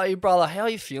 how are you, brother? How are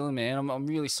you feeling, man? I'm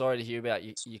really sorry to hear about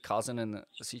your cousin and the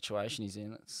situation he's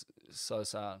in. It's so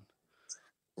sad.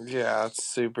 Yeah, it's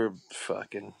super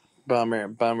fucking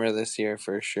bummer this year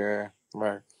for sure.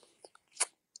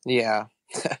 Yeah.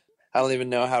 I don't even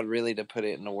know how really to put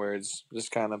it into words.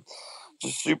 Just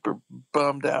super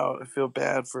bummed out. I feel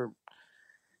bad for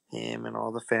him and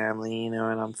all the family, and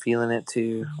I'm feeling it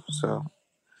too. So,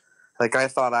 like, I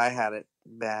thought I had it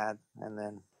bad, and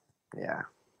then, yeah,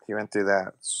 he went through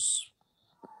that.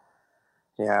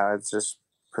 It just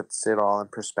puts it all in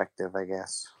perspective, I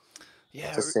guess.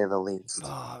 Yeah, to say the least.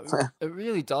 It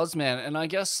really does, man. And I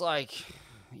guess, like,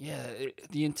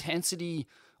 the intensity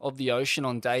of the ocean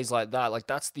on days like that, like,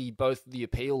 that's both the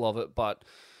appeal of it, but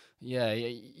yeah,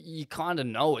 you kind of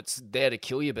know it's there to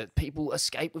kill you, but people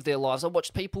escape with their lives. I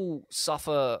watched people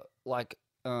suffer, like,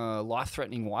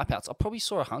 life-threatening wipeouts. I probably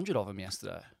saw 100 of them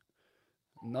yesterday.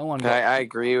 No one got... I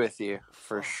agree with you,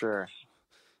 for sure.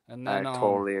 And then, I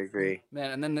totally agree.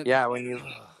 Man, and then... when you...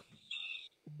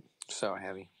 So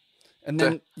heavy. And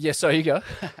then, so you go.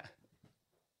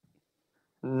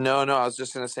 No, I was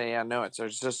just going to say,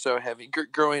 it's just so heavy.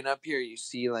 Growing up here, you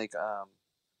see, like,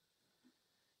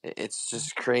 it's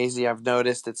just crazy. I've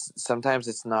noticed sometimes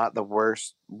it's not the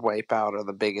worst wipeout or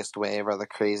the biggest wave or the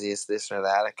craziest this or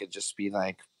that. It could just be,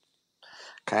 like,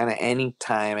 kind of any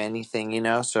time, anything,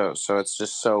 So it's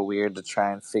just so weird to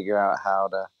try and figure out how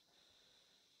to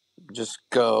just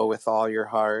go with all your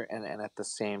heart and at the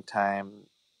same time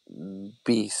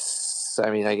be,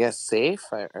 I mean, I guess safe,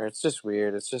 or it's just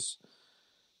weird. It's just,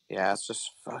 it's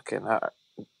just fucking,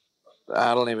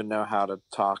 I don't even know how to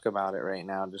talk about it right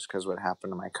now just because what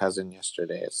happened to my cousin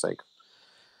yesterday. It's like,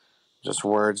 just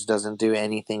words doesn't do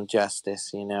anything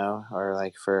justice, or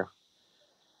like for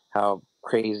how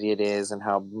crazy it is and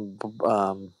how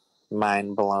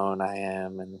mind blown I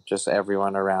am, and just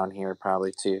everyone around here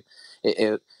probably too.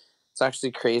 It's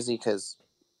actually crazy because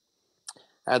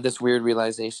I had this weird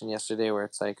realization yesterday where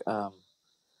it's like,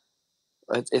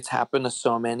 it's happened to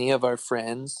so many of our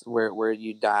friends where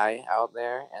you die out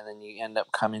there and then you end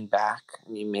up coming back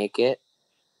and you make it,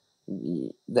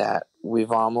 that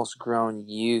we've almost grown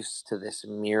used to this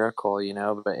miracle,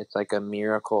 but it's like a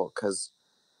miracle because,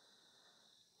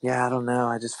 I don't know.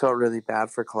 I just felt really bad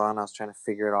for Kalana. I was trying to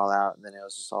figure it all out, and then it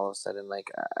was just all of a sudden,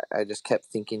 like, I just kept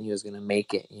thinking he was going to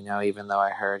make it, even though I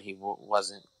heard he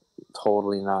wasn't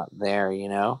totally not there,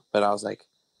 But I was like,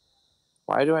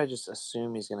 why do I just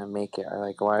assume he's going to make it? Or,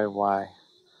 like, why?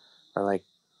 Or, like,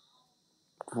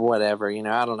 whatever,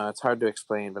 I don't know. It's hard to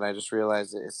explain, but I just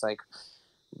realized it's like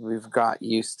we've got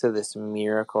used to this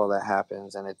miracle that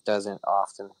happens, and it doesn't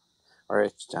often... Or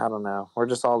it's, I don't know. We're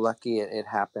just all lucky it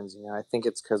happens, I think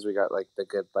it's because we got, like, the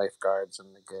good lifeguards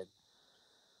and the good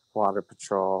water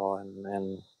patrol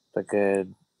and the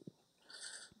good,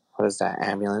 what is that,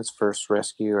 ambulance, first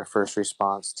rescue or first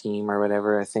response team or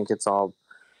whatever. I think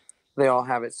they all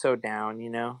have it so down,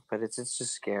 But it's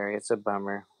just scary. It's a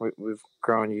bummer. We've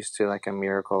grown used to, like, a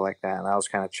miracle like that, and that was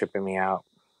kind of tripping me out.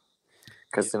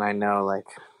 Because then I know, like,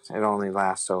 it only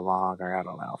lasts so long, or I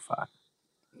don't know, fuck.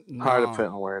 No, hard to put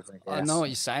in words, I guess. I know what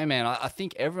you're saying, man. I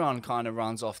think everyone kind of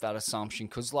runs off that assumption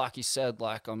because, like you said,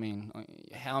 like, I mean,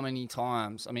 how many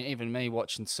times, I mean, even me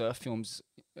watching surf films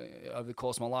over the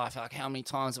course of my life, like, how many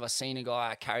times have I seen a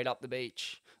guy carried up the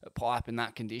beach, a pipe in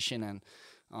that condition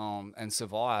and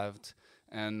survived?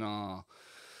 And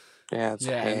it's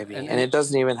heavy. And it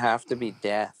doesn't even have to be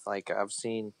death. Like, I've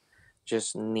seen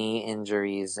just knee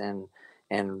injuries and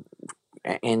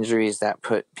injuries that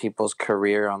put people's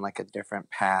career on, like, a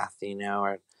different path,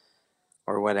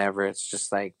 or whatever. It's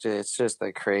just like, it's just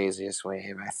the craziest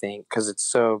wave, I think, because it's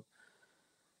so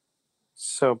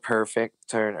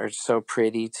perfect or so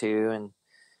pretty too. And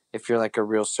if you're, like, a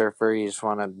real surfer, you just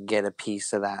want to get a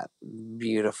piece of that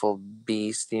beautiful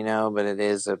beast, but it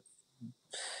is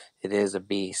a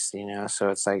beast, so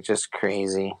it's, like, just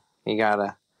crazy. You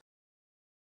gotta,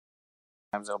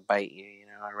 sometimes they'll bite you,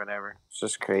 or whatever. It's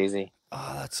just crazy.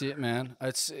 Oh, that's it, man.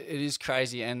 It is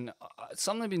crazy, and it's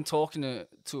something I've been talking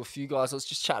to a few guys. I was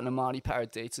just chatting to Marty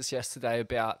Paraditas yesterday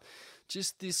about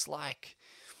just this, like,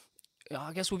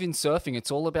 I guess within surfing,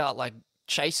 it's all about, like,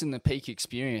 chasing the peak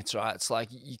experience, right? It's like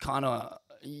you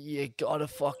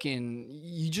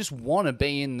just want to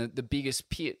be in the biggest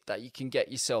pit that you can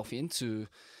get yourself into.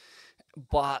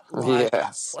 But,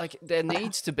 like, there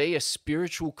needs to be a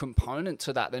spiritual component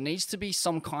to that. There needs to be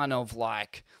some kind of,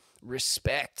 like,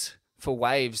 respect for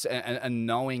waves and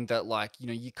knowing that, like,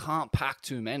 you can't pack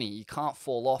too many. You can't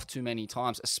fall off too many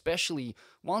times, especially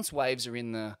once waves are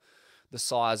in the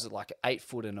size of, like, 8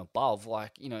 foot and above.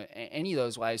 Like, any of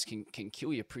those waves can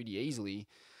kill you pretty easily.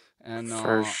 And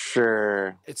for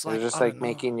sure. It's like, just like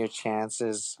making your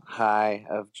chances high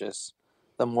of just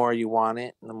the more you want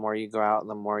it, and the more you go out, and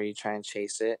the more you try and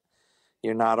chase it,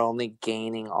 you're not only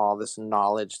gaining all this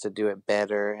knowledge to do it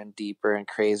better and deeper and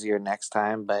crazier next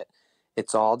time, but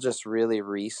it's all just really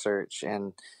research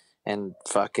and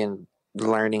fucking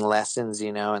learning lessons,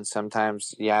 you know. And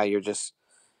sometimes, yeah, you're just,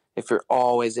 if you're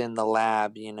always in the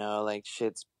lab, you know, like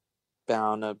shit's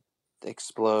bound to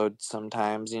explode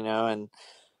sometimes, you know. And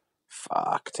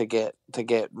fuck, to get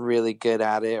really good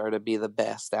at it or to be the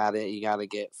best at it, you got to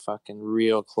get fucking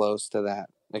real close to that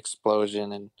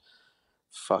explosion. And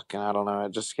fucking, I don't know,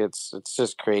 it's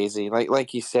just crazy.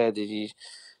 Like you said, you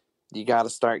got to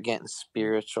start getting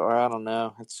spiritual, or I don't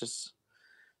know, it's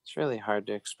really hard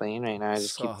to explain right now. I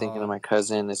just So keep thinking of hard. my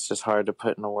cousin. It's just hard to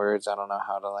put into words. I don't know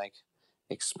how to like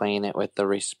explain it with the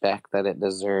respect that it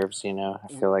deserves, you know. I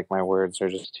feel like my words are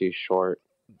just too short.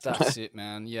 That's it,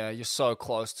 man. Yeah, you're so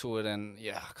close to it, and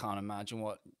yeah, I can't imagine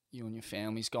what you and your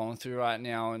family's going through right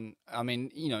now. And I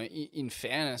mean, you know, in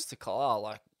fairness to Carl,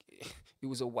 like it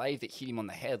was a wave that hit him on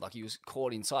the head, like he was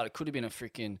caught inside. It could have been a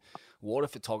freaking water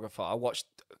photographer. I watched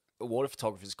a water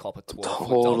photographer's cop a 12-foot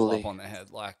double up Totally. on the head,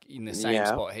 like in the same Yeah.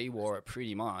 spot he wore it,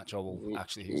 pretty much. Oh, well,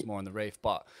 actually, he was more on the reef,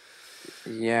 but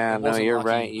Yeah, it no, wasn't you're like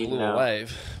right. he You blew a know.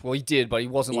 wave. Well, he did, but he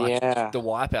wasn't like Yeah. the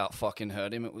wipeout fucking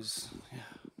hurt him. It was,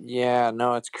 Yeah,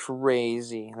 no, it's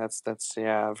crazy. That's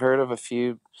yeah. I've heard of a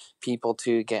few people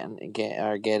too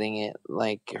are getting it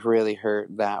like really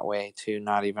hurt that way too.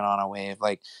 Not even on a wave.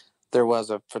 Like there was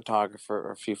a photographer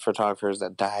or a few photographers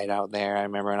that died out there. I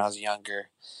remember when I was younger,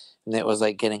 and it was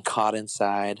like getting caught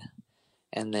inside,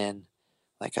 and then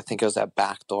like I think it was that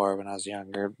back door when I was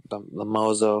younger. The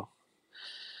Mozo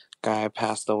guy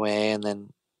passed away, and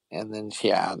then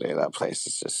yeah, dude, that place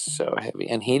is just so heavy,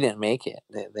 and he didn't make it.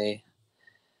 They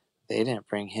didn't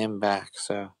bring him back,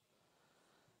 so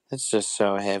it's just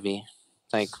so heavy.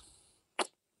 Like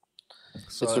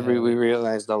so we heavy.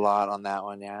 realized a lot on that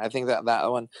one. Yeah, I think that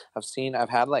one I've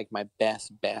had like my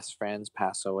best friends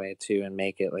pass away too and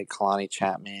make it, like Kalani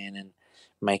Chapman and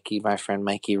Mikey, my friend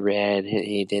Mikey Red,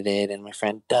 he did it, and my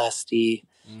friend Dusty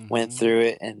went Mm-hmm. through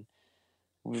it, and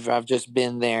I've just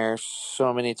been there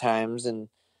so many times and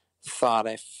thought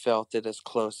I felt it as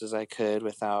close as I could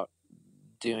without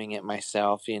doing it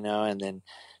myself, you know. And then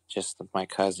just my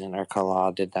cousin or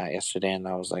Kala did that yesterday, and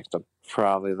that was like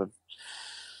probably the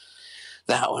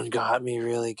that one got me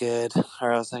really good.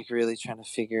 Or I was like really trying to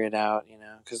figure it out, you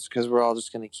know, because we're all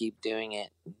just gonna keep doing it,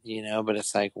 you know. But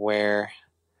it's like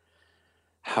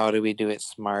how do we do it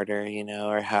smarter, you know,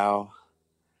 or how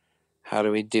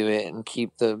do we do it and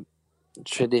keep the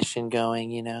tradition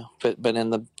going, you know, but in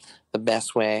the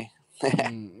best way.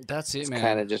 That's it, It's kind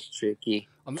man. of just tricky.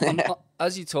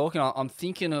 As you're talking, I'm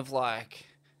thinking of like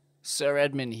Sir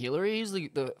Edmund Hillary. He's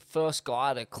the first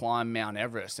guy to climb Mount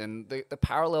Everest, and the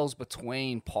parallels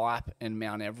between Pipe and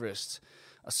Mount Everest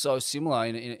are so similar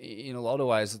in a lot of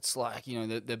ways. It's like, you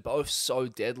know, they're both so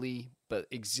deadly but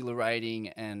exhilarating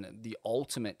and the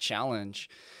ultimate challenge.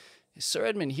 Sir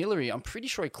Edmund Hillary, I'm pretty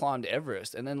sure he climbed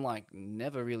Everest and then like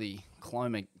never really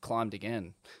climbed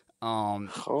again. Um,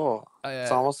 Oh,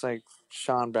 it's uh, almost like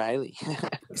Sean Briley.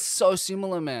 so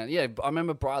similar, man. Yeah, I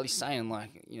remember Briley saying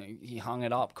like, you know, he hung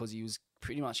it up because he was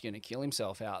pretty much going to kill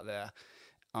himself out there.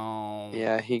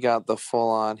 Yeah, he got the full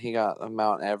on. He got a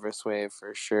Mount Everest wave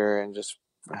for sure, and just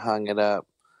hung it up.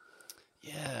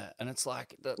 Yeah, and it's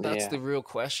like that's Yeah, the real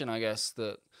question, I guess,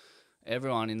 that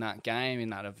everyone in that game, in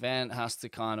that event, has to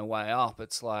kind of weigh up.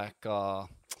 It's like,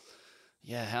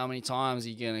 yeah, how many times are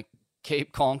you going to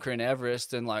keep conquering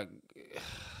Everest, and like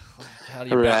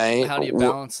right. how do you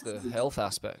balance the health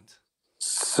aspect?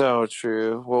 So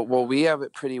true. Well, we have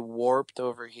it pretty warped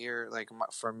over here, like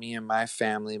for me and my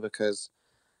family, because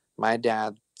my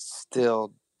dad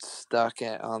still stuck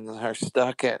at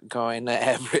going to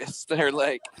Everest. They're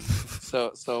like,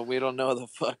 so we don't know the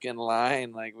fucking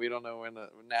line. Like we don't know when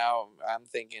now I'm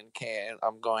thinking, okay,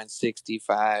 I'm going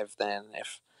 65 then,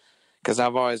 if because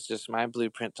I've always just, my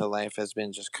blueprint to life has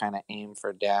been just kind of aim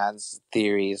for dad's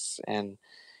theories, and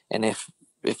if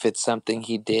it's something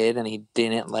he did and he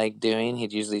didn't like doing,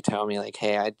 he'd usually tell me like,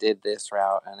 hey, I did this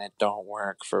route and it don't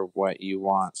work for what you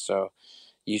want, so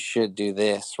you should do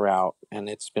this route, and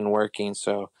it's been working.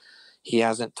 So he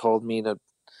hasn't told me to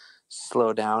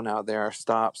slow down out there or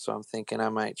stop, so I'm thinking I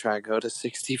might try to go to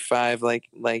 65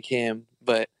 like him.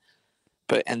 But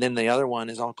and then the other one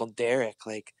is Uncle Derek.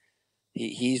 Like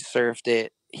he surfed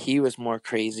it. He was more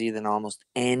crazy than almost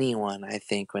anyone, I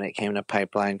think, when it came to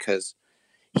pipeline, because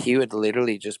he would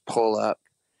literally just pull up.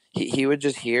 He would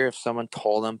just hear if someone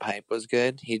told him pipe was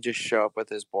good. He'd just show up with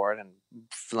his board, and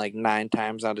like 9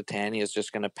 times out of 10, he was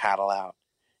just going to paddle out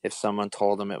if someone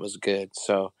told him it was good.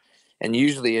 So, and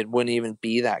usually it wouldn't even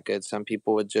be that good. Some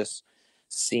people would just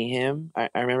see him. I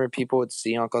remember people would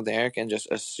see Uncle Derek and just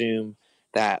assume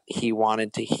that he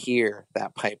wanted to hear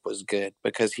that pipe was good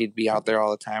because he'd be out there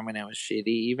all the time when it was shitty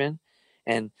even.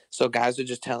 And so guys would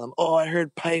just tell him, "Oh, I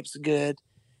heard pipe's good."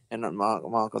 And my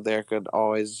Uncle Derek would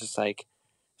always just like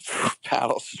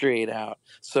paddle straight out.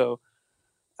 So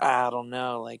I don't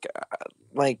know,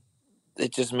 like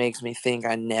it just makes me think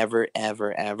I never,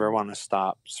 ever, ever want to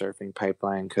stop surfing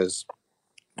pipeline because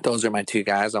those are my two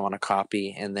guys I want to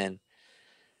copy. And then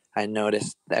I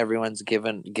noticed everyone's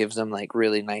gives them like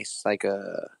really nice, they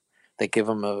give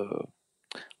them a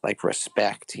like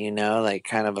respect, like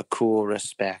kind of a cool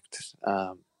respect,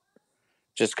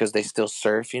 just because they still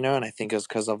surf, and I think it was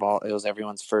because it was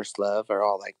everyone's first love, or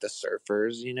all like the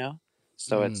surfers,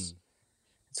 so it's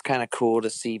kind of cool to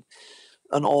see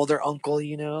an older uncle,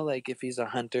 like if he's a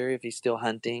hunter, if he's still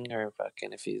hunting, or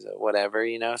fucking if he's a whatever,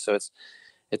 so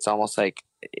it's almost like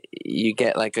you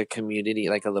get like a community,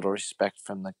 like a little respect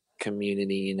from the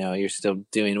community, you're still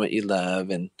doing what you love.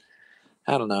 And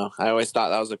I don't know, I always thought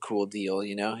that was a cool deal,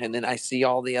 and then I see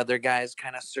all the other guys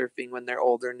kind of surfing when they're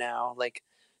older now, like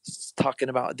talking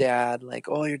about dad, like,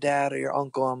 oh, your dad or your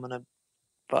uncle, I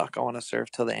want to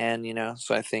surf till the end,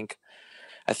 so I think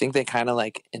they kind of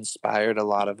like inspired a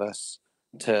lot of us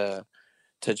to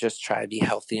just try to be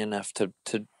healthy enough to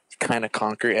kind of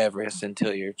conquer Everest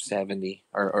until you're 70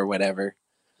 or whatever.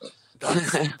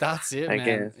 That's it, man.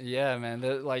 Guess. Yeah, man.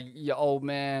 They're like your old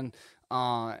man,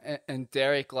 and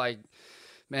Derek, like,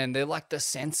 man, they're like the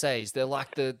senseis. They're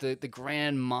like the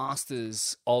grand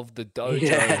masters of the dojo,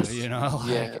 yes. Like,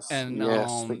 yes,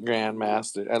 the grand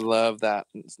master. I love that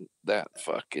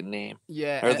fucking name.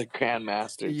 Yeah, or the grand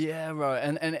master. Yeah, bro.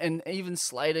 And even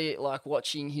Slater, like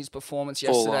watching his performance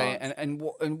yesterday, and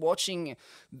watching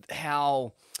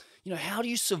how, how do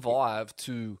you survive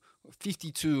to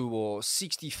 52 or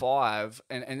 65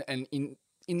 and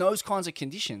in those kinds of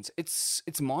conditions?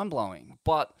 It's mind blowing,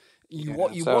 but. You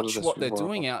watch what they're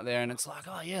doing out there, and it's like,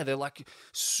 oh yeah, they're like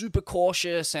super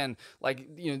cautious, and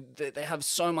like, they have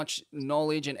so much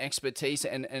knowledge and expertise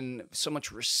and so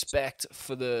much respect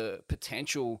for the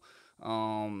potential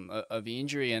of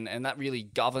injury, and that really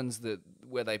governs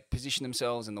where they position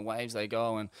themselves and the waves they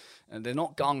go, and they're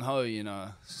not gung ho,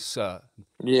 So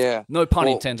yeah, no pun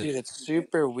intended. Dude, it's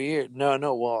super weird. No,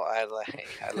 well, I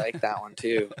like that one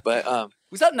too, but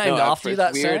was that named after you?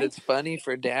 That weird. saying? It's funny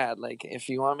for Dad. Like, if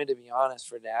you want me to be honest,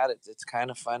 for Dad, it's kind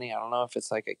of funny. I don't know if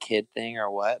it's like a kid thing or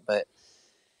what, but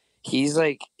he's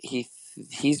like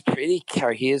he's pretty.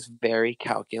 He is very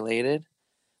calculated.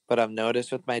 But I've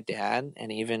noticed with my dad,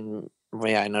 and even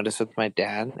I noticed with my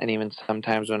dad, and even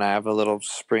sometimes when I have a little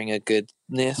spring of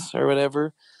goodness or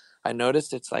whatever, I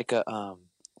noticed it's like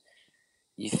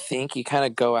you think you kind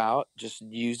of go out just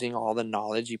using all the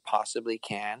knowledge you possibly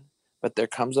can, but there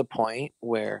comes a point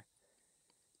where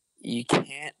you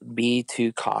can't be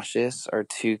too cautious or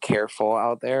too careful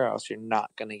out there, or else you're not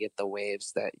going to get the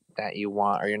waves that you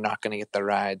want, or you're not going to get the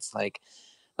rides. Like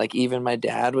even my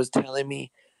dad was telling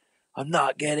me, I'm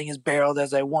not getting as barreled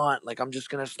as I want. Like, I'm just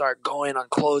going to start going on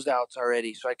closeouts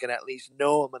already so I can at least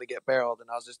know I'm going to get barreled. And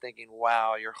I was just thinking,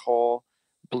 wow, your whole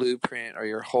blueprint or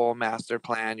your whole master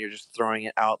plan, you're just throwing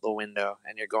it out the window,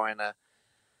 and you're going to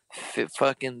fit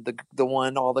fucking the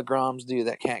one all the Groms do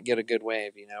that can't get a good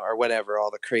wave, or whatever,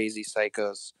 all the crazy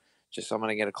psychos. Just, I'm going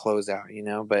to get a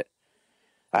closeout, But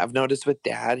I've noticed with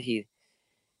Dad,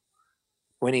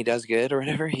 when he does good or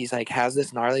whatever, he's like has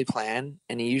this gnarly plan,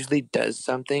 and he usually does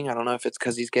something. I don't know if it's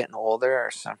because he's getting older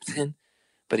or something,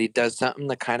 but he does something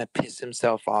to kind of piss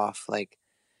himself off. Like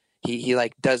he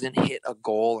like doesn't hit a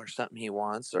goal or something he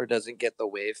wants, or doesn't get the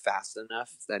wave fast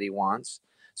enough that he wants.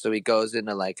 So he goes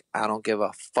into like, I don't give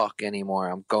a fuck anymore.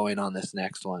 I'm going on this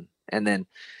next one. And then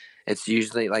it's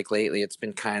usually like lately it's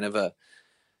been kind of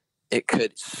it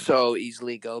could so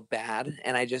easily go bad,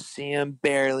 and I just see him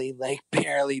barely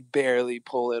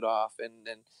pull it off,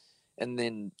 and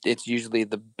then it's usually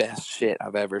the best shit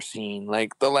I've ever seen.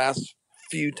 Like the last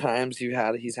few times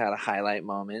he's had a highlight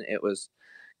moment, it was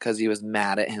because he was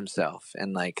mad at himself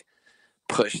and like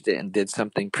pushed it and did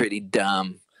something pretty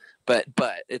dumb. But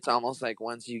it's almost like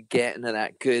once you get into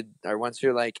that good, or once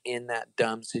you're like in that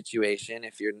dumb situation,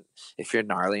 if you're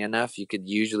gnarly enough, you could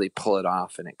usually pull it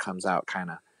off, and it comes out kind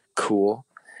of cool.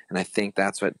 And I think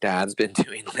that's what Dad's been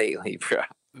doing lately, bro.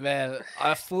 Man,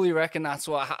 I fully reckon that's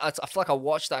what I feel like I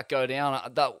watched that go down.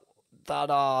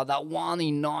 that one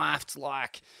he knifed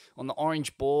like on the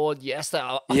orange board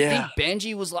yesterday. I think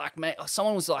Benji was like,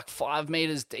 someone was like 5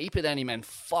 meters deeper than him and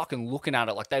fucking looking at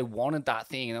it like they wanted that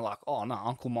thing, and they're like, oh no,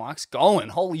 Uncle Mike's going,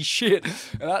 holy shit.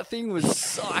 And that thing was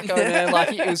psycho, man.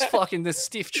 Like it was fucking the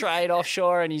stiff trade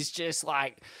offshore, and he's just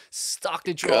like stuck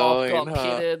the drop, got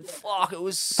pitted. Fuck, it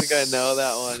was. I think I know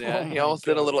that one. Yeah, he almost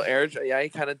did a little air. Yeah, he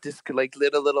kind of did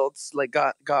a little, like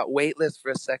got weightless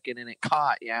for a second, and it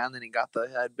caught. Yeah, and then he got the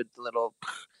head, but the little.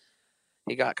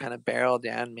 He got kind of barreled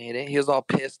and made it. He was all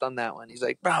pissed on that one. He's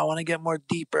like, bro, I want to get more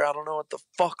deeper. I don't know what the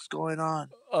fuck's going on.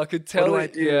 I could tell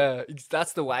it. Yeah,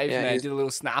 that's the wave, man. He did a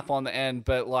little snap on the end,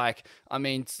 but like, I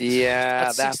mean,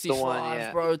 yeah, that's the one,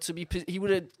 yeah. Bro. To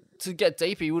get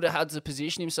deeper, he would have had to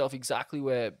position himself exactly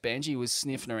where Benji was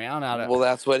sniffing around at it. Well,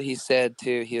 that's what he said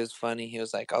too. He was funny. He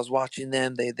was like, I was watching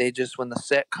them. They just, when the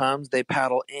set comes, they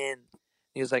paddle in.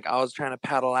 He was like, I was trying to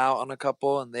paddle out on a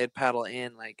couple, and they'd paddle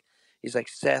in. Like, he's like,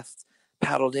 Seth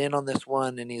paddled in on this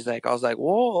one, and he's like, I was like,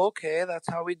 whoa, okay, that's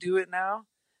how we do it now.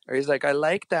 Or he's like, I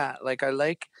like that. Like,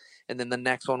 and then the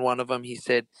next one of them, he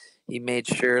said he made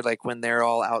sure, like, when they're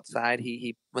all outside,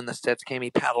 he when the sets came, he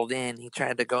paddled in. He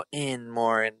tried to go in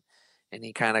more, and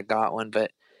he kind of got one, but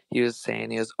he was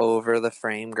saying he was over the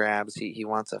frame grabs. He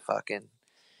wants a fucking,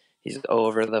 he's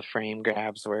over the frame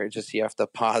grabs where just you have to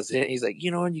pause it. He's like, you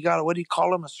know, you got, what do you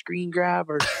call them, a screen grab?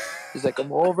 Or he's like,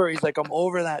 I'm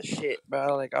over that shit,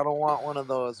 bro. Like, I don't want one of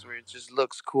those where it just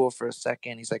looks cool for a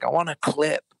second. He's like, I want a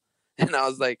clip. And I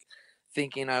was like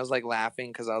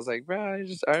laughing because I was like, bro,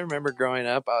 I remember growing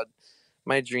up,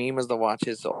 my dream was to watch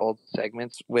his old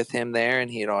segments with him there,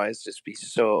 and he'd always just be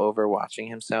so over watching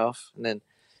himself. And then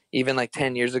even like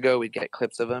 10 years ago, we'd get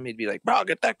clips of him. He'd be like, bro,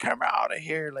 get that camera out of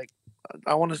here. Like,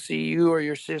 I want to see you or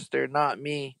your sister, not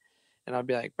me. And I'd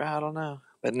be like, bro, I don't know.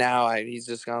 But now he's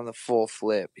just gone the full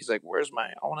flip. He's like,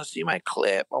 I want to see my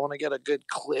clip. I want to get a good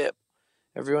clip.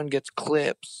 Everyone gets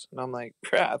clips. And I'm like,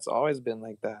 bro, it's always been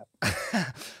like that.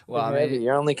 Well, I mean,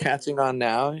 you're only catching on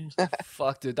now.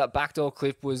 Fuck, dude. That backdoor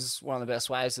clip was one of the best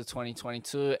waves of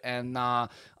 2022. And, I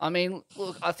mean,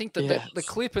 look, I think that the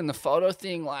clip and the photo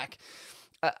thing, like,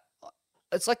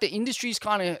 it's like the industry's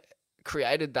kind of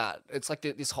created that. It's like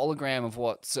this hologram of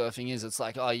what surfing is. It's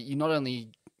like, oh, you not only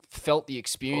felt the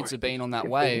experience of being on that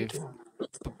wave,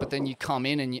 but then you come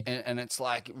in and it's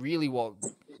like really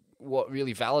what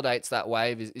really validates that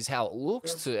wave is how it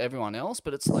looks to everyone else.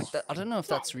 But it's like that. I don't know if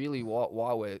that's really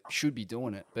why we should be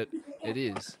doing it, but it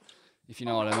is, if you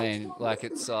know what I mean. Like,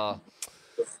 it's the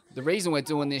reason we're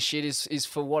doing this shit is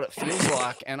for what it feels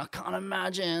like, and I can't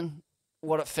imagine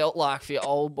what it felt like for your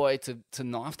old boy to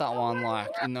knife that one like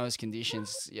in those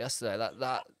conditions yesterday.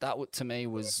 That to me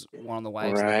was one of the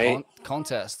waves of the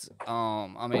contest.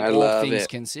 I mean, all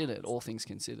things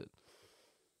considered.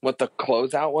 What, the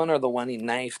closeout one or the one he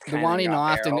knifed? The one he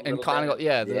knifed and kind of got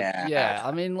yeah.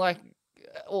 I mean, like,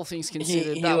 all things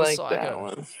considered, he that was liked that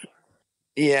one.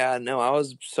 Yeah, no, I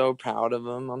was so proud of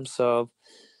him. I was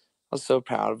so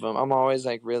proud of him. I'm always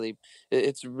like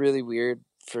it's really weird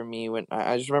for me when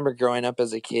I just remember growing up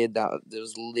as a kid, that it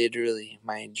was literally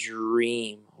my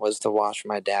dream was to watch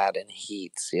my dad in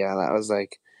heats. Yeah, that was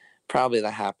like probably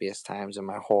the happiest times in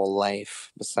my whole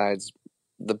life, besides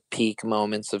the peak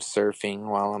moments of surfing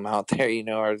while I'm out there, you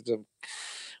know, or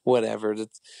whatever.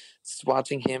 Just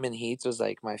watching him in heats was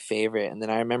like my favorite. And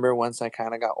then I remember once I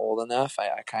kind of got old enough,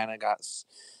 I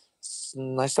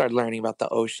started learning about the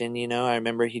ocean, you know. I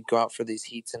remember he'd go out for these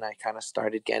heats and I kind of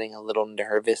started getting a little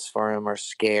nervous for him or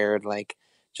scared, like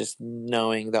just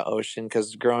knowing the ocean.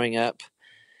 Because growing up,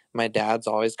 my dad's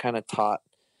always kind of taught,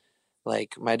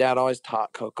 like my dad always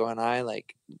taught Coco and I,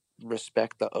 like,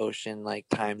 respect the ocean like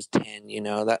times 10, you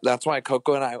know. That's why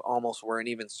Coco and I almost weren't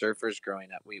even surfers growing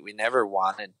up. We never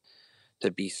wanted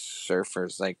to be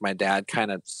surfers. Like my dad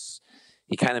kind of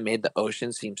made the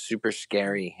ocean seem super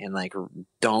scary and like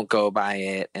don't go by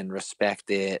it and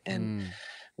respect it and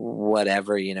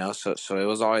whatever, you know. So it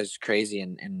was always crazy,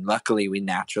 and luckily we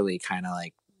naturally kind of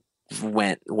like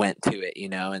went to it, you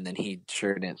know. And then he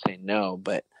sure didn't say no,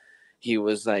 but he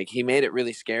was like, he made it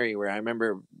really scary, where I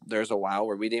remember there's a while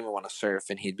where we didn't even want to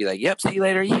surf, and he'd be like, yep, see you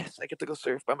later. Yes, I get to go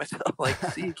surf by myself. Like,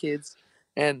 see you kids.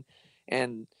 And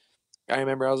I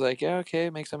remember I was like, yeah, okay,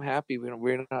 it makes them happy.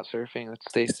 We're not surfing. Let's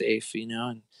stay safe, you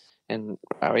know. And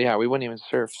yeah, we wouldn't even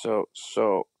surf.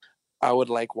 So I would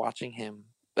like watching him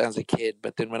as a kid.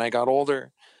 But then when I got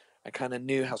older, I kind of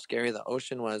knew how scary the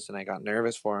ocean was, and I got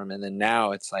nervous for him. And then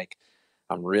now it's like,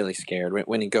 I'm really scared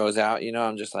when he goes out, you know.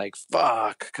 I'm just like,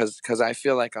 fuck, because I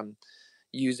feel like I'm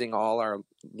using all our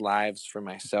lives for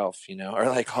myself, you know, or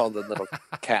like all the little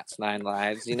cat's 9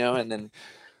 lives, you know. And then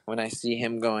when I see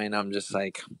him going, I'm just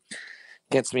like,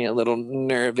 gets me a little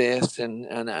nervous and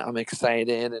I'm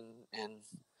excited and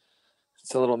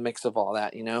it's a little mix of all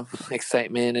that, you know,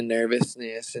 excitement and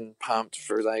nervousness and pumped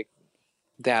for like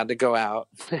dad to go out.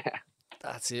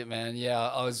 That's it, man. Yeah,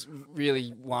 I was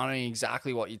really wondering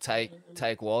exactly what your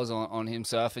take was on him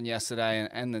surfing yesterday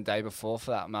and the day before,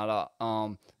 for that matter.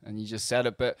 And you just said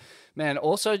it, but man,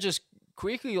 also just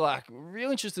quickly, like,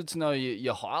 real interested to know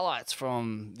your highlights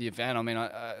from the event. I mean,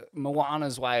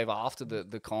 Moana's wave after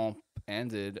the comp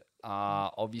ended,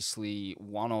 obviously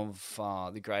one of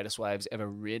the greatest waves ever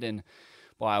ridden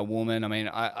by a woman. I mean,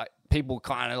 I people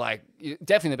kind of like,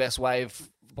 definitely the best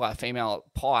wave by a female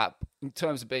pipe in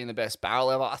terms of being the best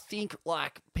barrel ever. I think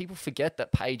like people forget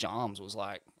that Paige Arms was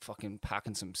like fucking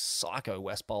packing some psycho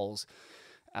West Bowls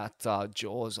at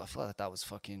Jaws. I feel like that was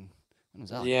fucking, when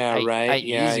was that? Like Yeah, right. eight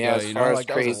years ago, As far as like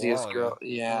craziest girl. ago.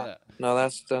 Yeah. No,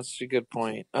 that's a good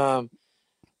point. No,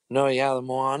 yeah, the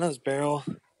Moana's barrel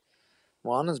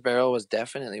was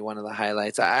definitely one of the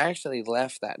highlights. I actually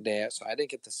left that day, so I didn't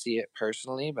get to see it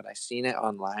personally, but I seen it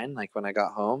online. Like when I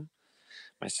got home,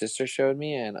 my sister showed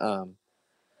me, and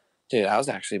dude, I was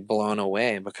actually blown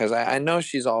away because I know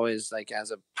she's always like,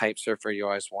 as a pipe surfer, you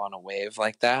always want a wave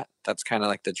like that. That's kind of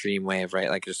like the dream wave,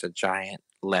 right? Like just a giant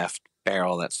left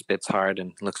barrel that spits hard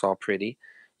and looks all pretty.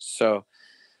 So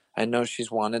I know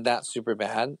she's wanted that super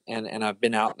bad, and I've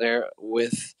been out there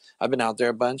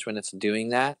a bunch when it's doing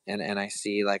that, and I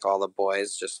see like all the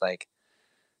boys just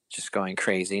going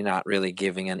crazy, not really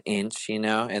giving an inch, you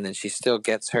know, and then she still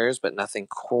gets hers, but nothing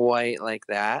quite like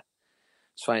that.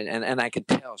 So I could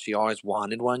tell she always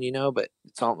wanted one, you know, but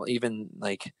it's all, even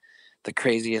like the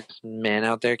craziest men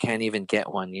out there can't even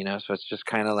get one, you know, so it's just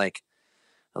kind of like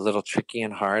a little tricky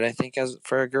and hard, I think, as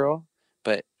for a girl.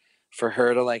 But for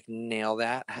her to like nail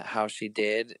that how she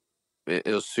did, it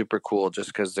was super cool. Just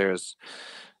because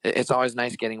it's always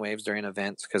nice getting waves during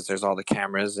events because there's all the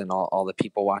cameras and all the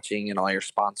people watching and all your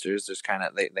sponsors. There's kind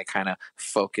of they kind of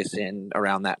focus in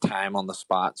around that time on the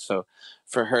spot. So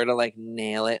for her to like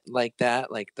nail it like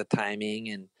that, like the timing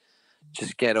and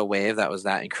just get a wave that was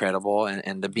that incredible,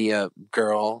 and to be a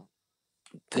girl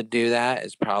to do that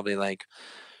is probably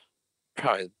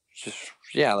just,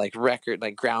 yeah, like record,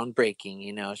 like groundbreaking,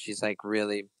 you know. She's like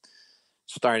really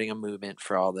starting a movement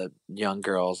for all the young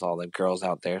girls, all the girls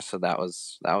out there. So that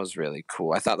was really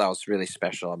cool. I thought that was really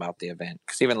special about the event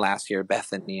because even last year,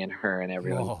 Bethany and her and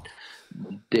everyone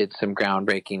did some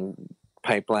groundbreaking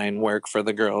pipeline work for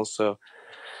the girls. So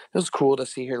it was cool to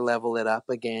see her level it up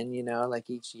again, you know, like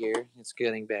each year it's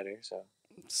getting better. So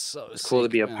it's cool to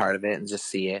be a part of it and just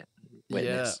see it,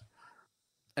 witness. Yeah.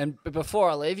 And before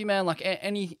I leave you, man, like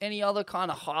any other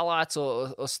kind of highlights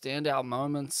or standout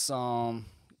moments,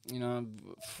 you know,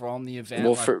 from the event?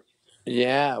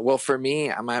 Well, for me,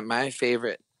 my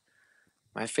favorite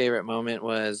moment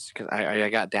was because I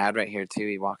got Dad right here too.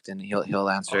 He walked in. He'll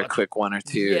answer a quick one or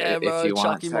two if you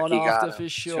want. Chuck him on after for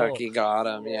sure. Chucky got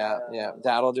him. Yeah.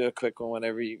 Dad'll do a quick one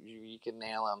whenever you can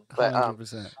nail him. But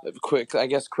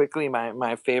 100%. Quickly,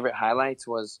 my favorite highlights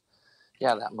was,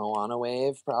 yeah, that Moana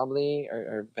wave probably,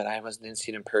 but I didn't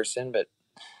see it in person, but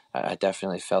I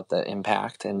definitely felt the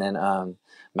impact. And then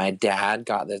my dad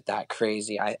got that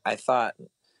crazy. I thought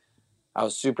I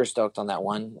was super stoked on that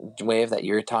one wave that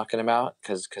you're talking about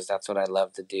because that's what I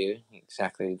love to do.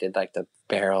 Exactly, he did like the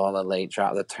barrel, the late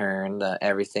drop, the turn, the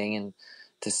everything, and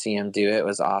to see him do it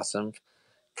was awesome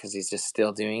because he's just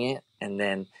still doing it. And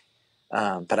then,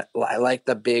 but I like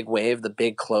the big wave, the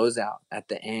big closeout at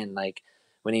the end, like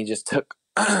when he just took.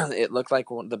 It looked like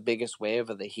the biggest wave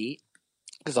of the heat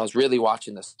because I was really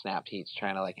watching the snapped heats,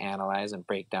 trying to like analyze and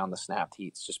break down the snapped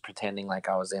heats, just pretending like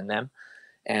I was in them,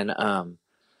 and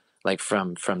like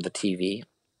from the TV,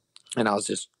 and I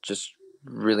was just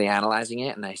really analyzing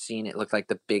it, and I seen it looked like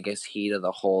the biggest heat of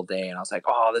the whole day, and I was like,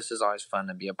 oh, this is always fun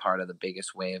to be a part of the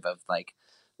biggest wave of like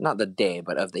not the day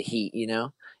but of the heat, you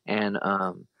know,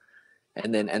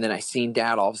 and then I seen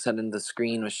Dad, all of a sudden the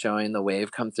screen was showing the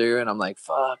wave come through, and I'm like,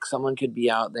 fuck, someone could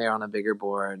be out there on a bigger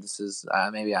board. This is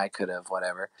maybe I could have,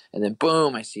 whatever. And then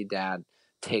boom, I see Dad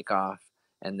take off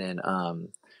and then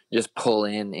just pull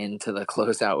into the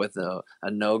closeout with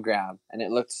a no grab, and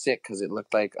it looked sick because it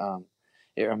looked like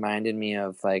it reminded me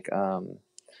of like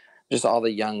just all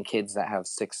the young kids that have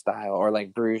Six Style or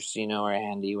like Bruce, you know, or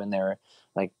Andy when they were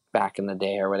like back in the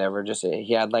day or whatever. Just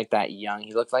he had like that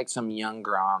he looked like some young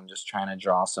Grom just trying to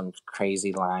draw some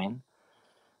crazy line.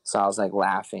 So I was like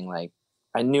laughing, like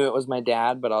I knew it was my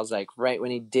dad, but I was like, right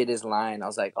when he did his line, I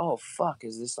was like, oh fuck,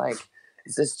 is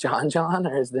this John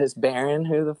or is this Baron?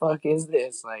 Who the fuck is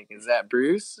this? Like, is that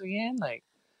Bruce again? Like,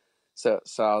 so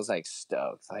I was like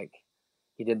stoked, like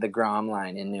he did the Grom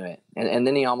line into it, and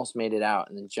then he almost made it out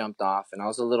and then jumped off, and I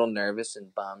was a little nervous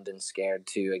and bummed and scared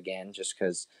too again, just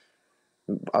because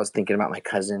I was thinking about my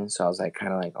cousin, so I was like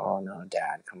kind of like, oh no,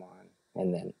 Dad, come on,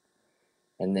 and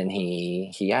then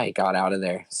he got out of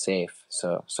there safe,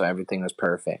 so everything was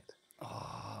perfect.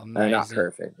 Oh, not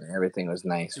perfect. Everything was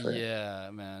nice for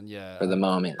man. Yeah, for the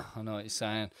moment. I know what you're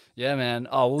saying. Yeah, man.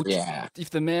 Oh, well, if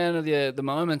the man of the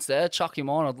moment's there, chuck him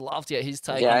on. I'd love to get his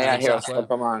take on that. Here, slip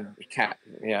him on.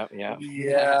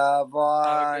 Yeah,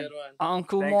 boy.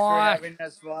 Uncle Thanks Mike. for having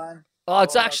us, Vaughn. Oh,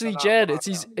 it's actually Jed. It's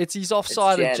his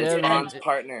offsided Jed. It's Vaughn's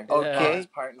partner. Okay,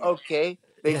 okay.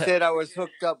 They said I was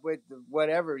hooked up with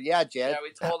whatever. Yeah, Jed. Yeah, I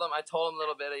told him a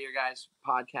little bit of your guys'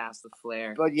 podcast, The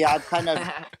Flair. But yeah, I'm kind of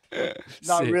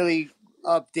not really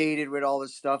updated with all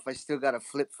this stuff. I still got a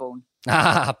flip phone.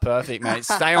 Perfect, mate.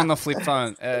 Stay on the flip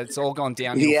phone. It's all gone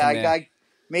downhill from there.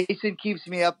 Mason keeps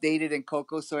me updated and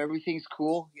Coco, so everything's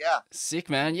cool. Yeah. Sick,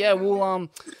 man. Yeah, well,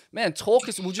 man,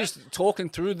 we're just talking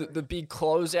through the big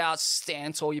closeout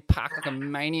stance, or you pack like a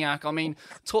maniac. I mean,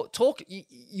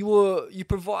 you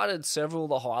provided several of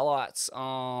the highlights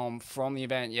from the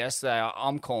event yesterday.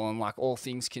 I'm calling, like, all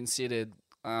things considered,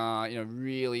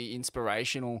 really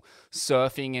inspirational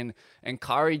surfing and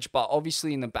courage. But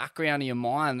obviously in the background of your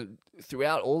mind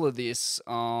throughout all of this,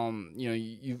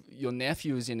 your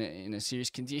nephew is in a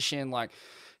serious condition. Like,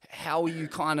 how are you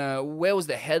where was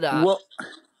the head at?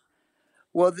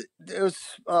 Well, it was,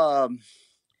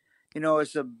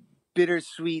 it's a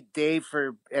bittersweet day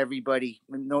for everybody,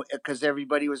 because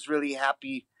everybody was really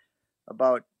happy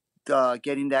about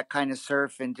getting that kind of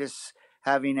surf and just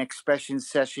having expression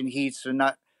session heats, so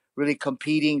not really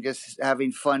competing, just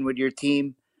having fun with your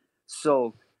team.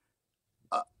 So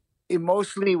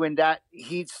mostly when that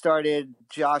heat started,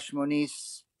 Josh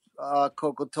Moniz,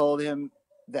 Coco told him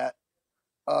that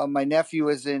my nephew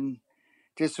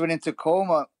just went into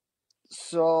coma.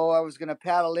 So I was going to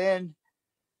paddle in.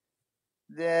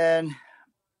 Then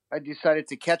I decided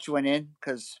to catch one in,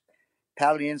 because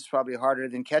paddling in is probably harder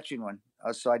than catching one.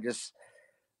 So I just,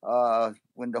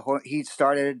 when the heat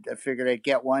started, I figured I'd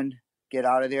get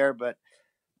out of there. But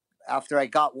after I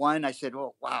got one, I said,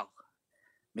 oh, wow,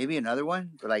 maybe another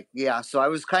one. But so I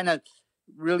was kind of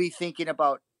really thinking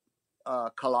about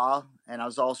Kalal, and I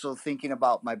was also thinking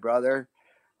about my brother.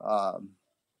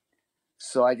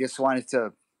 So I just wanted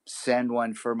to send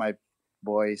one for my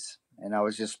boys, and I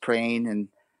was just praying and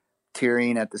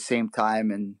tearing at the same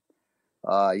time. And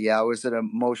it was an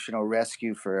emotional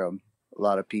rescue for a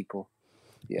lot of people.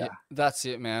 Yeah, that's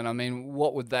it, man. I mean,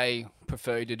 what would they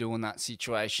prefer you to do in that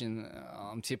situation?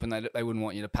 I'm tipping they wouldn't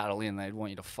want you to paddle in. They'd want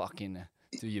you to fucking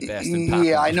do your best. And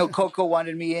paddle. I know Coco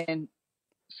wanted me in,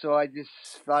 so I just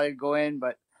thought I'd go in.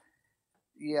 But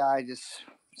I just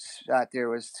sat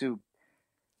there.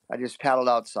 I just paddled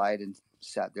outside and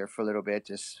sat there for a little bit,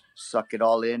 just suck it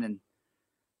all in and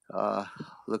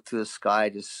look to the sky.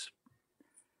 Just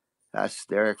asked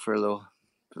Derek for a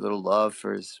little love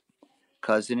for his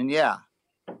cousin, and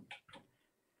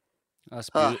that's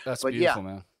beautiful,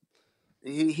 man.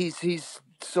 He's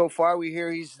so far we hear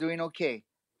he's doing okay.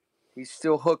 He's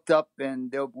still hooked up,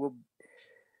 and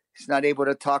he's not able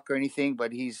to talk or anything,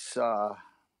 but he's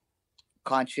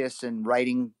conscious and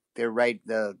writing.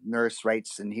 The nurse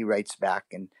writes and he writes back,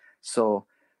 and so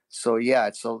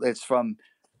it's from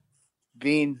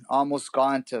being almost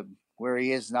gone to where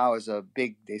he is now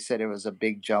they said it was a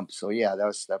big jump. So that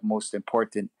was the most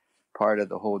important part of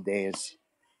the whole day, is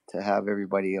to have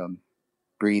everybody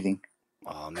breathing.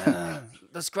 Oh man,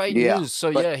 that's great news.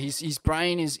 So his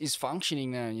brain is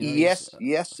functioning now. Yes,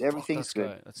 everything's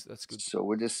good. That's good. So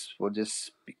we'll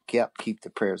just keep the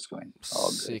prayers going. All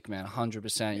sick, good. Man,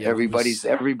 100%. Yeah,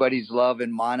 everybody's love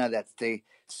and mana that they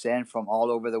send from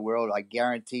all over the world. I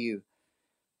guarantee you,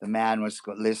 the man was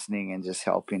listening and just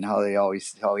helping how he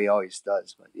always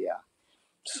does. But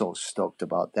so stoked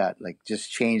about that. Like, just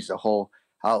changed the whole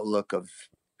outlook of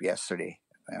yesterday,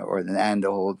 and the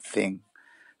whole thing.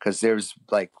 Because there's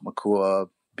like Makua,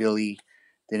 Billy,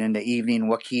 then in the evening,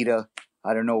 Wakita.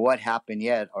 I don't know what happened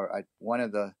yet, or one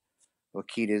of the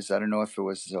Wakitas. I don't know if it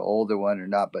was the older one or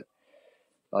not, but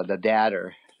the dad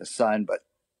or the son. But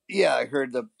I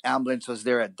heard the ambulance was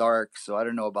there at dark, so I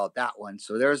don't know about that one.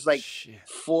 So there's like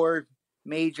 4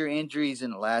 major injuries in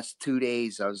the last 2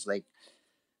 days. I was like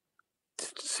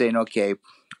saying, okay,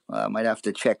 I might have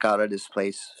to check out of this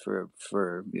place for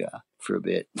a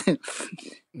bit.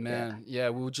 Man,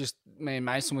 me and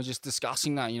Mason were just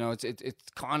discussing that. It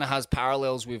kind of has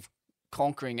parallels with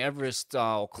conquering Everest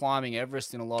or climbing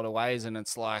Everest in a lot of ways, and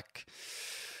it's like,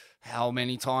 how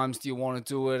many times do you want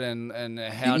to do it, and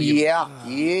how do you? Yeah,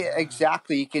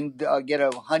 exactly. You can get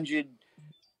 100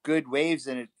 good waves,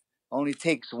 and it only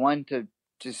takes one to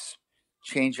just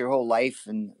change your whole life,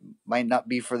 and might not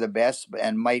be for the best,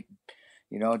 and might,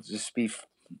 just be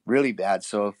really bad.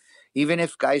 So even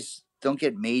if guys don't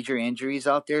get major injuries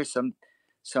out there,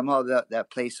 somehow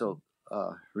that place will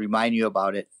remind you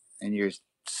about it in your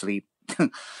sleep.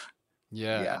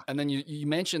 Yeah. And then you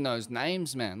mentioned those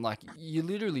names, man. Like, you're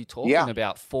literally talking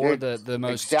about four of the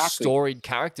most storied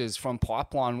characters from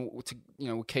Pipeline.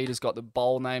 Wakita's got the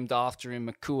bowl named after him.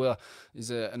 Makua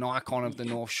is an icon of the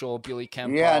North Shore. Billy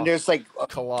Kemper. Yeah, and there's like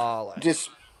Kalala. Just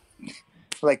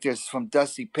like there's from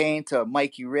Dusty Payne to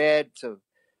Mikey Red to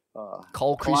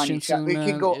Cole Christensen. We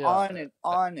could go on and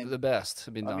on. And the best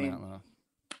have been done out there.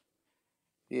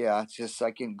 Yeah, it's just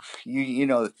I can you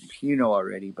know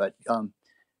already, but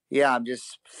yeah, I'm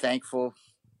just thankful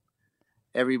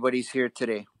everybody's here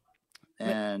today.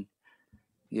 And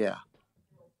yeah.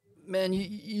 Man,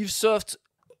 you've surfed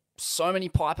so many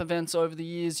pipe events over the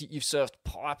years. You've surfed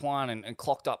Pipeline and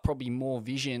clocked up probably more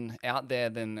vision out there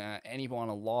than anyone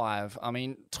alive. I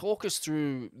mean, talk us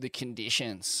through the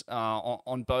conditions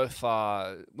on both,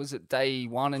 was it day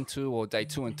 1 and 2 or day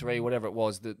 2 and 3, whatever it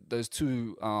was, those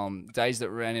 2 days that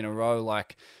ran in a row.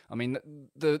 Like, I mean,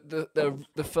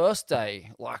 the first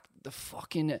day, like the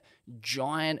fucking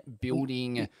giant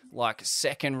building, like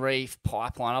second reef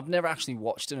Pipeline. I've never actually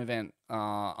watched an event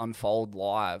unfold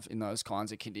live in those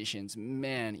kinds of conditions.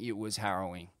 Man, it was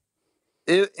harrowing.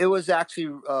 It was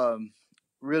actually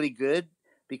really good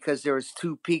because there was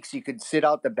 2 peaks. You could sit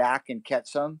out the back and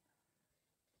catch some,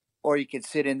 or you could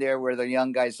sit in there where the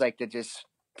young guys like to just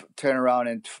turn around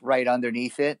and right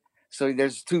underneath it. So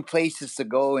there's 2 places to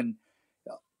go, and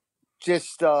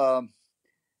just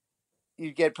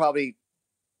you get probably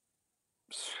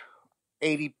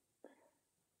 80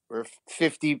 or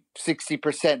 50,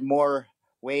 60% more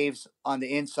waves on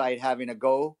the inside having a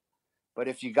go. But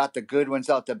if you got the good ones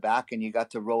out the back and you got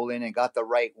to roll in and got the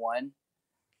right one,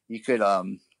 you could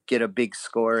get a big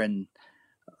score. And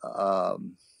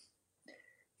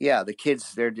the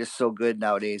kids, they're just so good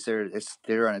nowadays.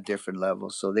 They're on a different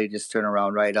level. So they just turn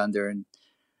around right under, and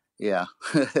yeah.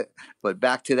 But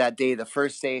back to that day, the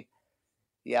first day,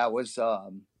 it was a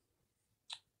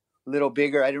little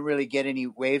bigger. I didn't really get any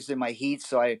waves in my heat,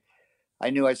 so I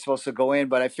knew I was supposed to go in,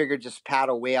 but I figured just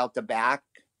paddle way out the back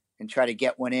and try to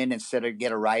get one in instead of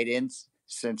get a ride in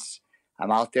since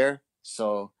I'm out there.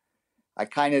 So I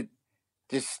kind of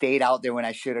just stayed out there when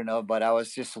I shouldn't have, but I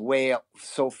was just way up,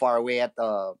 so far away at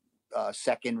the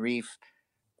second reef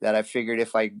that I figured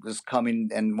if I was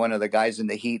coming and one of the guys in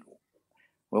the heat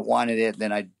wanted it,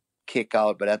 then I'd kick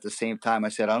out. But at the same time, I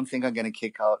said, I don't think I'm going to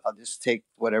kick out. I'll just take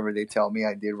whatever they tell me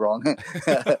I did wrong.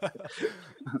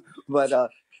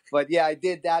 But yeah, I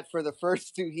did that for the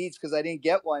first 2 heats because I didn't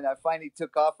get one. I finally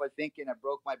took off, I think, and I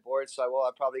broke my board. So I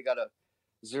probably got a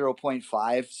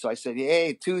 0.5. So I said,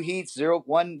 hey, 2 heats,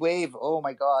 1 wave. Oh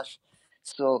my gosh.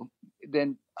 So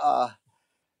then,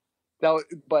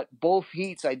 but both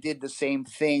heats, I did the same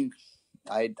thing.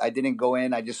 I didn't go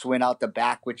in. I just went out the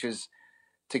back, which is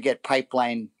to get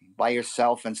Pipeline by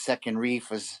yourself, and second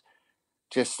reef was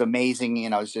just amazing.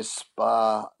 And I was just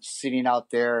sitting out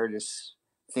there, just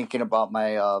thinking about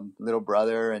my little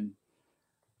brother. And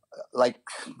like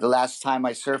the last time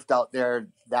I surfed out there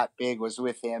that big was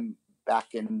with him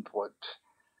back in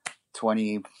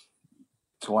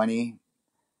 2020.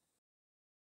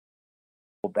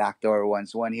 Backdoor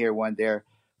ones, one here, one there,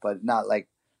 but not like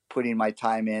putting my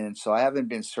time in. And so I haven't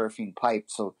been surfing pipe.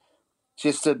 So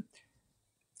just to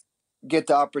get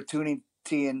the opportunity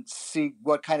and see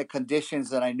what kind of conditions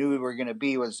that I knew were going to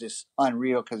be was just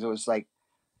unreal, because it was like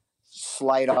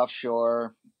slight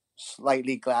offshore,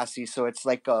 slightly glassy. So it's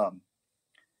like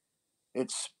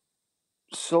it's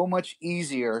so much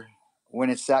easier when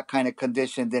it's that kind of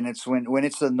condition than it's when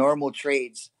it's the normal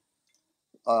trades.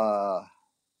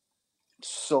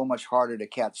 So much harder to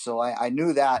catch. So I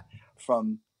knew that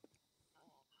from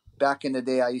back in the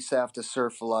day. I used to have to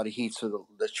surf a lot of heat, so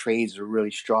the trades are really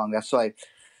strong. That's why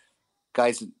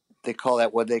guys, they call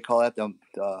that, what they call that, the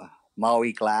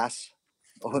Maui glass.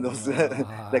 Oh, those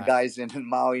the guys in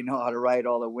Maui know how to ride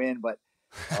all the wind. But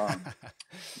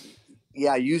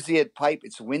yeah, usually at pipe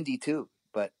it's windy too.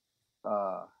 But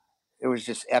it was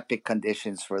just epic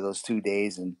conditions for those 2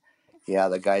 days, and yeah,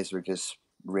 the guys were just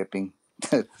ripping.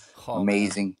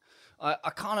 Amazing. I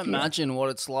can't imagine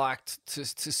what it's like to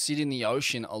sit in the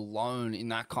ocean alone in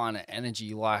that kind of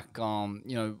energy. Like,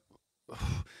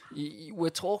 we're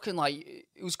talking like,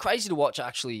 it was crazy to watch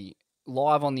actually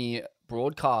live on the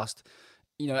broadcast.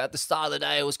 at the start of the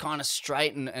day, it was kind of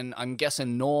straight and I'm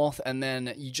guessing north, and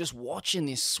then you're just watching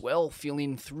this swell fill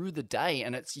in through the day,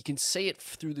 and you can see it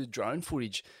through the drone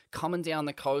footage coming down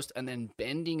the coast and then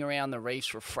bending around the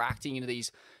reefs, refracting into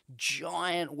these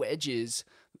giant wedges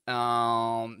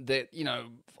that,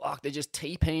 they're just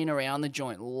TPing around the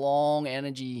joint. Long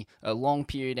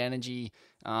period energy.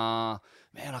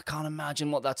 Man, I can't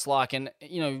imagine what that's like. And,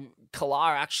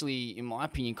 Kalar actually, in my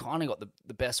opinion, kind of got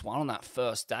the best one on that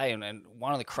first day, and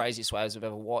one of the craziest waves I've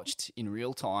ever watched in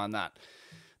real time. That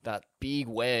big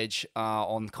wedge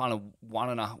on kind of what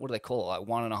do they call it, like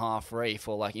 1.5 reef,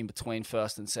 or like in between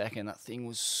first and second. That thing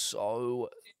was so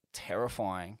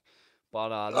terrifying.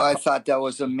 But I thought that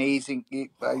was amazing.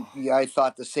 I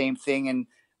thought the same thing. And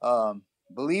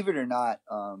believe it or not,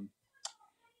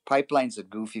 Pipeline's a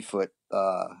goofy foot.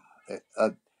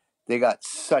 They got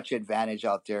such advantage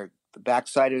out there. The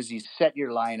backsiders, you set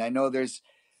your line. I know there's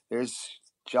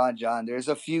John. There's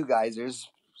a few guys. There's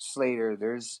Slater.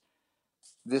 There's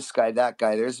this guy, that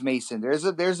guy. There's Mason. There's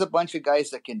a bunch of guys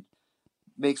that can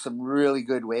make some really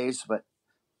good waves. But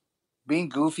being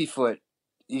goofy foot,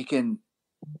 you can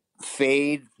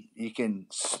fade, you can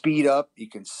speed up, you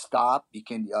can stop, you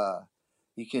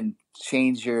can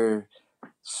change your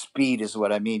speed is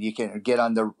what I mean. You can get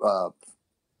on the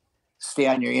stay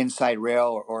on your inside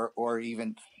rail, or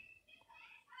even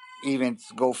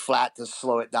go flat to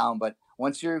slow it down. But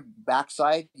once you're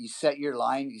backside, you set your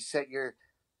line,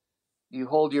 you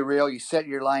hold your rail, you set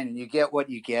your line, and you get what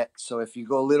you get. So if you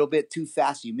go a little bit too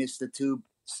fast, you miss the tube,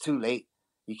 it's too late.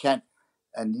 You can't.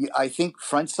 And I think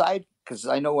front side, because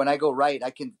I know when I go right,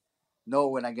 I can know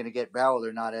when I'm going to get barreled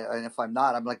or not. And if I'm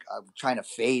not, I'm trying to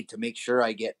fade to make sure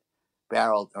I get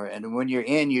barreled. And when you're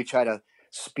in, you try to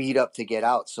speed up to get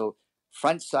out. So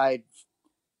front side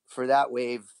for that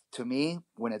wave, to me,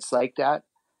 when it's like that,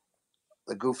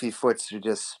 the goofy foots are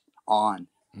just on.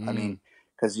 I mean,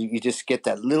 because you just get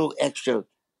that little extra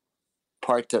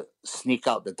part to sneak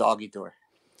out the doggy door.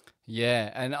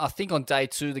 Yeah, and I think on day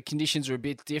 2 the conditions are a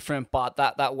bit different, but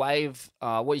that wave,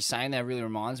 what you're saying there really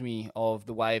reminds me of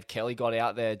the wave Kelly got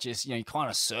out there. Just, he kind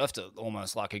of surfed it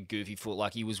almost like a goofy foot,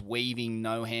 like he was weaving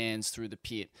no hands through the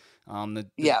pit.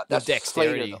 That's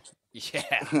dexterity. Slater,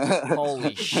 yeah,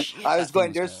 holy shit. I was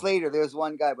going, there's Slater, there's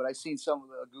one guy, but I seen some of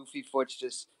the goofy foots,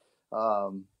 just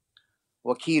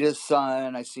Wakita's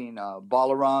son. I seen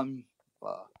Balaram.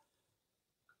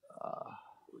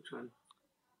 Which one?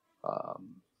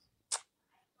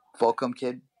 Volcom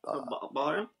kid.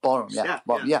 Ballroom? Ballroom, yeah.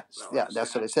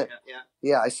 That's what I said.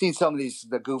 Yeah, I seen some of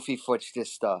the goofy foots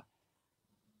just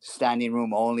standing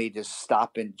room only, just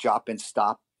stop and drop and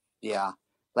stop. Yeah,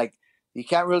 like you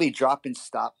can't really drop and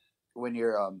stop when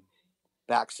you're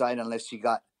backside unless you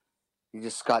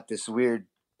just got this weird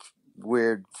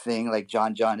thing like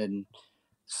John and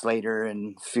Slater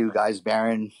and a few guys.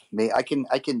 Baron, I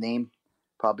can name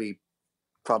probably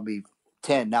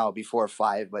 10 now before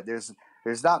 5, but there's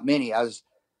not many. As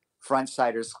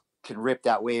frontsiders can rip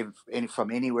that wave from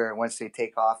anywhere once they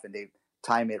take off and they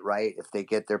time it right. If they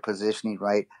get their positioning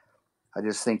right, I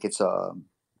just think it's a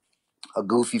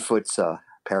goofy foot's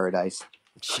paradise.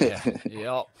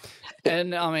 Yeah.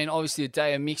 And I mean, obviously a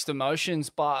day of mixed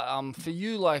emotions, but for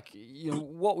you, like,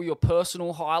 what were your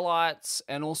personal highlights,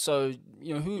 and also,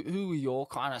 who were your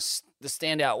kind of the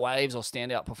standout waves or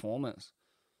standout performers?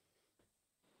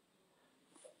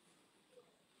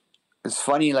 It's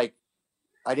funny, like,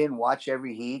 I didn't watch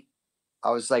every heat. I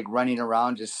was like running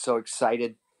around just so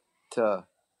excited to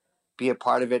be a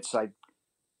part of it. So I'd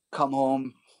come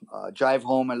home, drive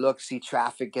home and see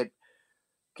traffic,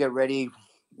 get ready,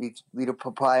 eat a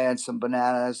papaya and some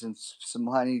bananas and some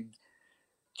honey,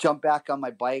 jump back on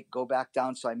my bike, go back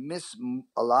down. So I missed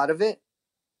a lot of it.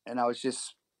 And I was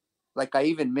just like,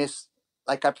 I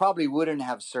probably wouldn't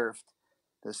have surfed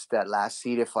that last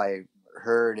heat if I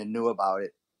heard and knew about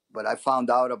it. But I found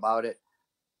out about it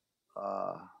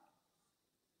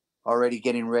already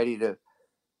getting ready to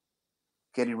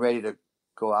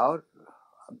go out.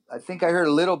 I think I heard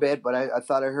a little bit, but I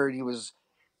thought I heard he was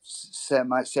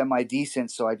semi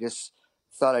decent, so I just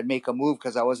thought I'd make a move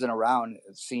because I wasn't around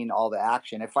seeing all the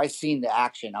action. If I seen the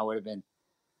action, I would have been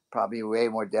probably way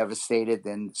more devastated.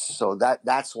 So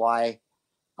that's why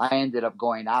I ended up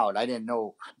going out. I didn't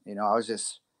know, I was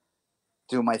just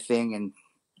doing my thing and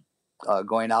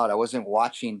going out. I wasn't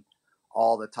watching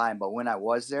all the time, but when I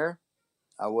was there,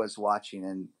 I was watching,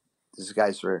 and these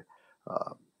guys were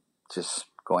just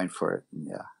going for it. And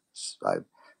it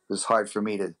was hard for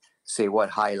me to say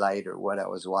what highlight or what I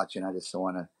was watching. I just don't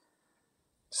want to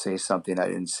say something I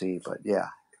didn't see, but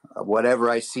whatever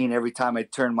I seen, every time I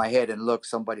turned my head and looked,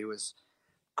 somebody was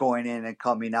going in and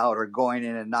coming out or going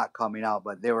in and not coming out,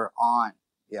 but they were on.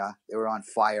 Yeah, they were on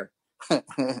fire.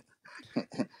 100%.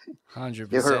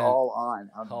 They were all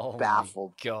on. I'm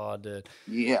baffled. My God, dude.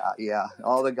 Yeah.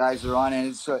 All the guys are on,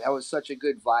 and that was such a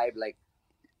good vibe, like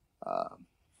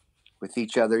with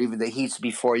each other. Even the heats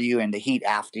before you and the heat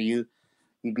after you,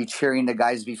 you'd be cheering the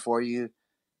guys before you,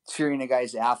 cheering the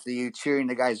guys after you, cheering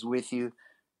the guys with you.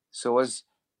 So it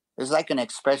was like an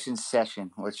expression session,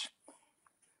 which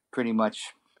pretty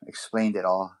much explained it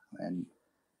all. And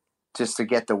just to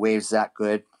get the waves that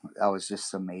good, that was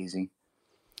just amazing.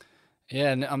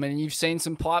 Yeah, and I mean, you've seen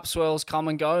some pipe swirls come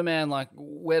and go, man. Like,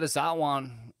 where does that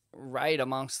one rate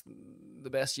amongst the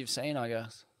best you've seen, I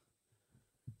guess?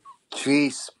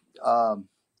 Jeez.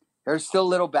 There's still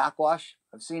a little backwash.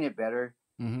 I've seen it better.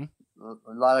 Mm-hmm.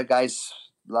 A lot of guys,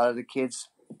 a lot of the kids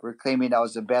were claiming that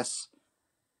was the best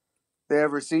they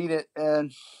ever seen it,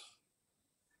 and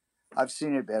I've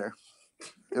seen it better.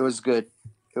 It was good.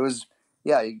 It was,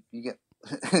 yeah, you get,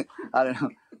 I don't know.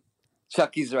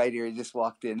 Chucky's right here. He just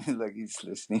walked in. Look, he's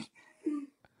listening.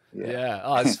 Yeah.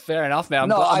 Oh, it's fair enough,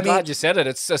 man. I'm glad you said it.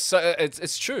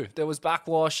 It's true. There was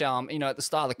backwash. At the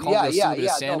start of the comp,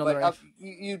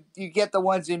 You get the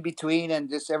ones in between, and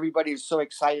just everybody was so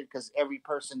excited because every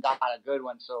person got a good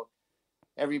one. So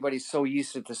everybody's so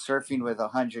used to surfing with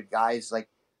 100 guys. Like,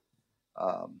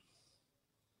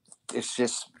 it's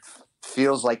just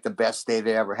feels like the best day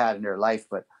they ever had in their life.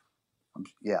 But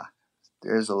yeah,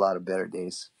 there's a lot of better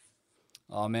days.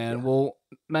 Oh, man. Yeah. Well,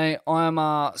 mate,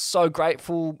 I'm so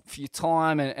grateful for your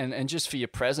time and just for your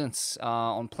presence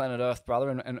on planet Earth, brother,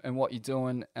 and what you're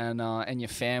doing and your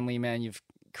family, man. You've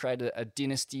created a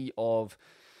dynasty of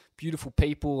beautiful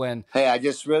people. And hey, I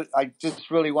just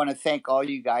really want to thank all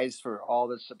you guys for all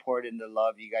the support and the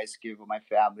love you guys give my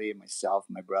family and myself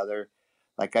and my brother.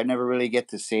 Like, I never really get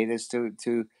to say this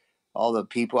to all the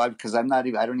people because I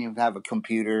don't even have a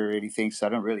computer or anything, so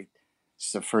I don't really.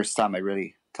 It's the first time I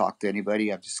really talk to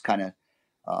anybody. I'm just kind of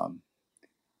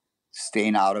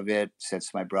staying out of it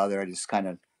since my brother. I just kind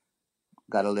of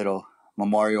got a little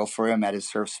memorial for him at his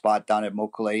surf spot down at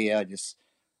Mokulea. I just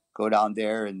go down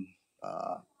there and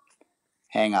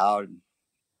hang out and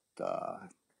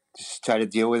just try to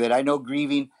deal with it. I know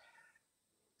grieving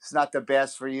is not the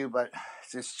best for you, but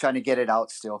just trying to get it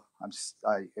out still.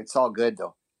 It's all good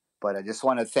though. But I just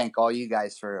want to thank all you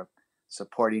guys for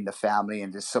supporting the family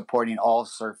and just supporting all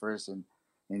surfers and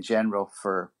in general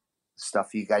for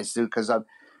stuff you guys do, because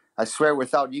I swear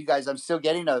without you guys I'm still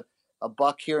getting a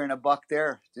buck here and a buck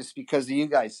there just because of you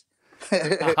guys.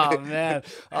 Oh man,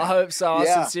 I hope so. I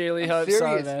sincerely hope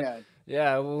so, man.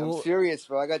 Yeah, I'm serious,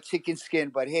 bro. I got chicken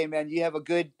skin, but hey, man, you have a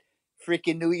good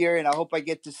freaking New Year, and I hope I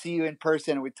get to see you in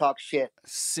person and we talk shit.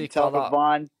 Sick. Tell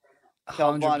Vaughn.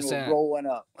 100%. We'll roll one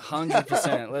up.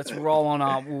 100%. Let's roll one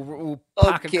up. We'll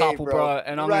pack a couple, bro.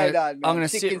 And I'm gonna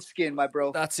chicken skin, my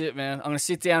bro. That's it, man. I'm gonna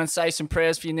sit down and say some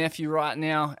prayers for your nephew right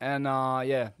now. And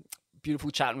beautiful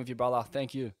chatting with you, brother.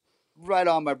 Thank you. Right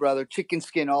on, my brother. Chicken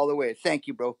skin all the way. Thank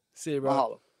you, bro. See you, bro.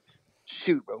 Mahalo.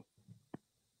 Shoot, bro.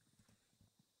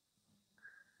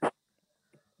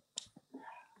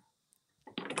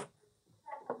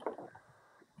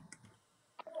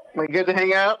 We good to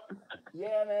hang out?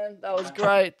 Yeah, man, that was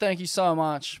great. Thank you so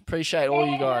much. Appreciate all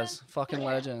you guys. Fucking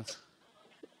legends.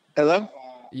 Hello?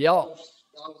 Yo.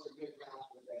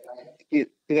 You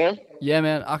there? Yeah,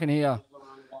 man, I can hear.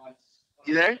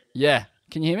 You there? Yeah.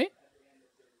 Can you hear me?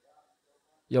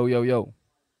 Yo. Oh,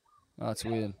 that's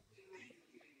weird.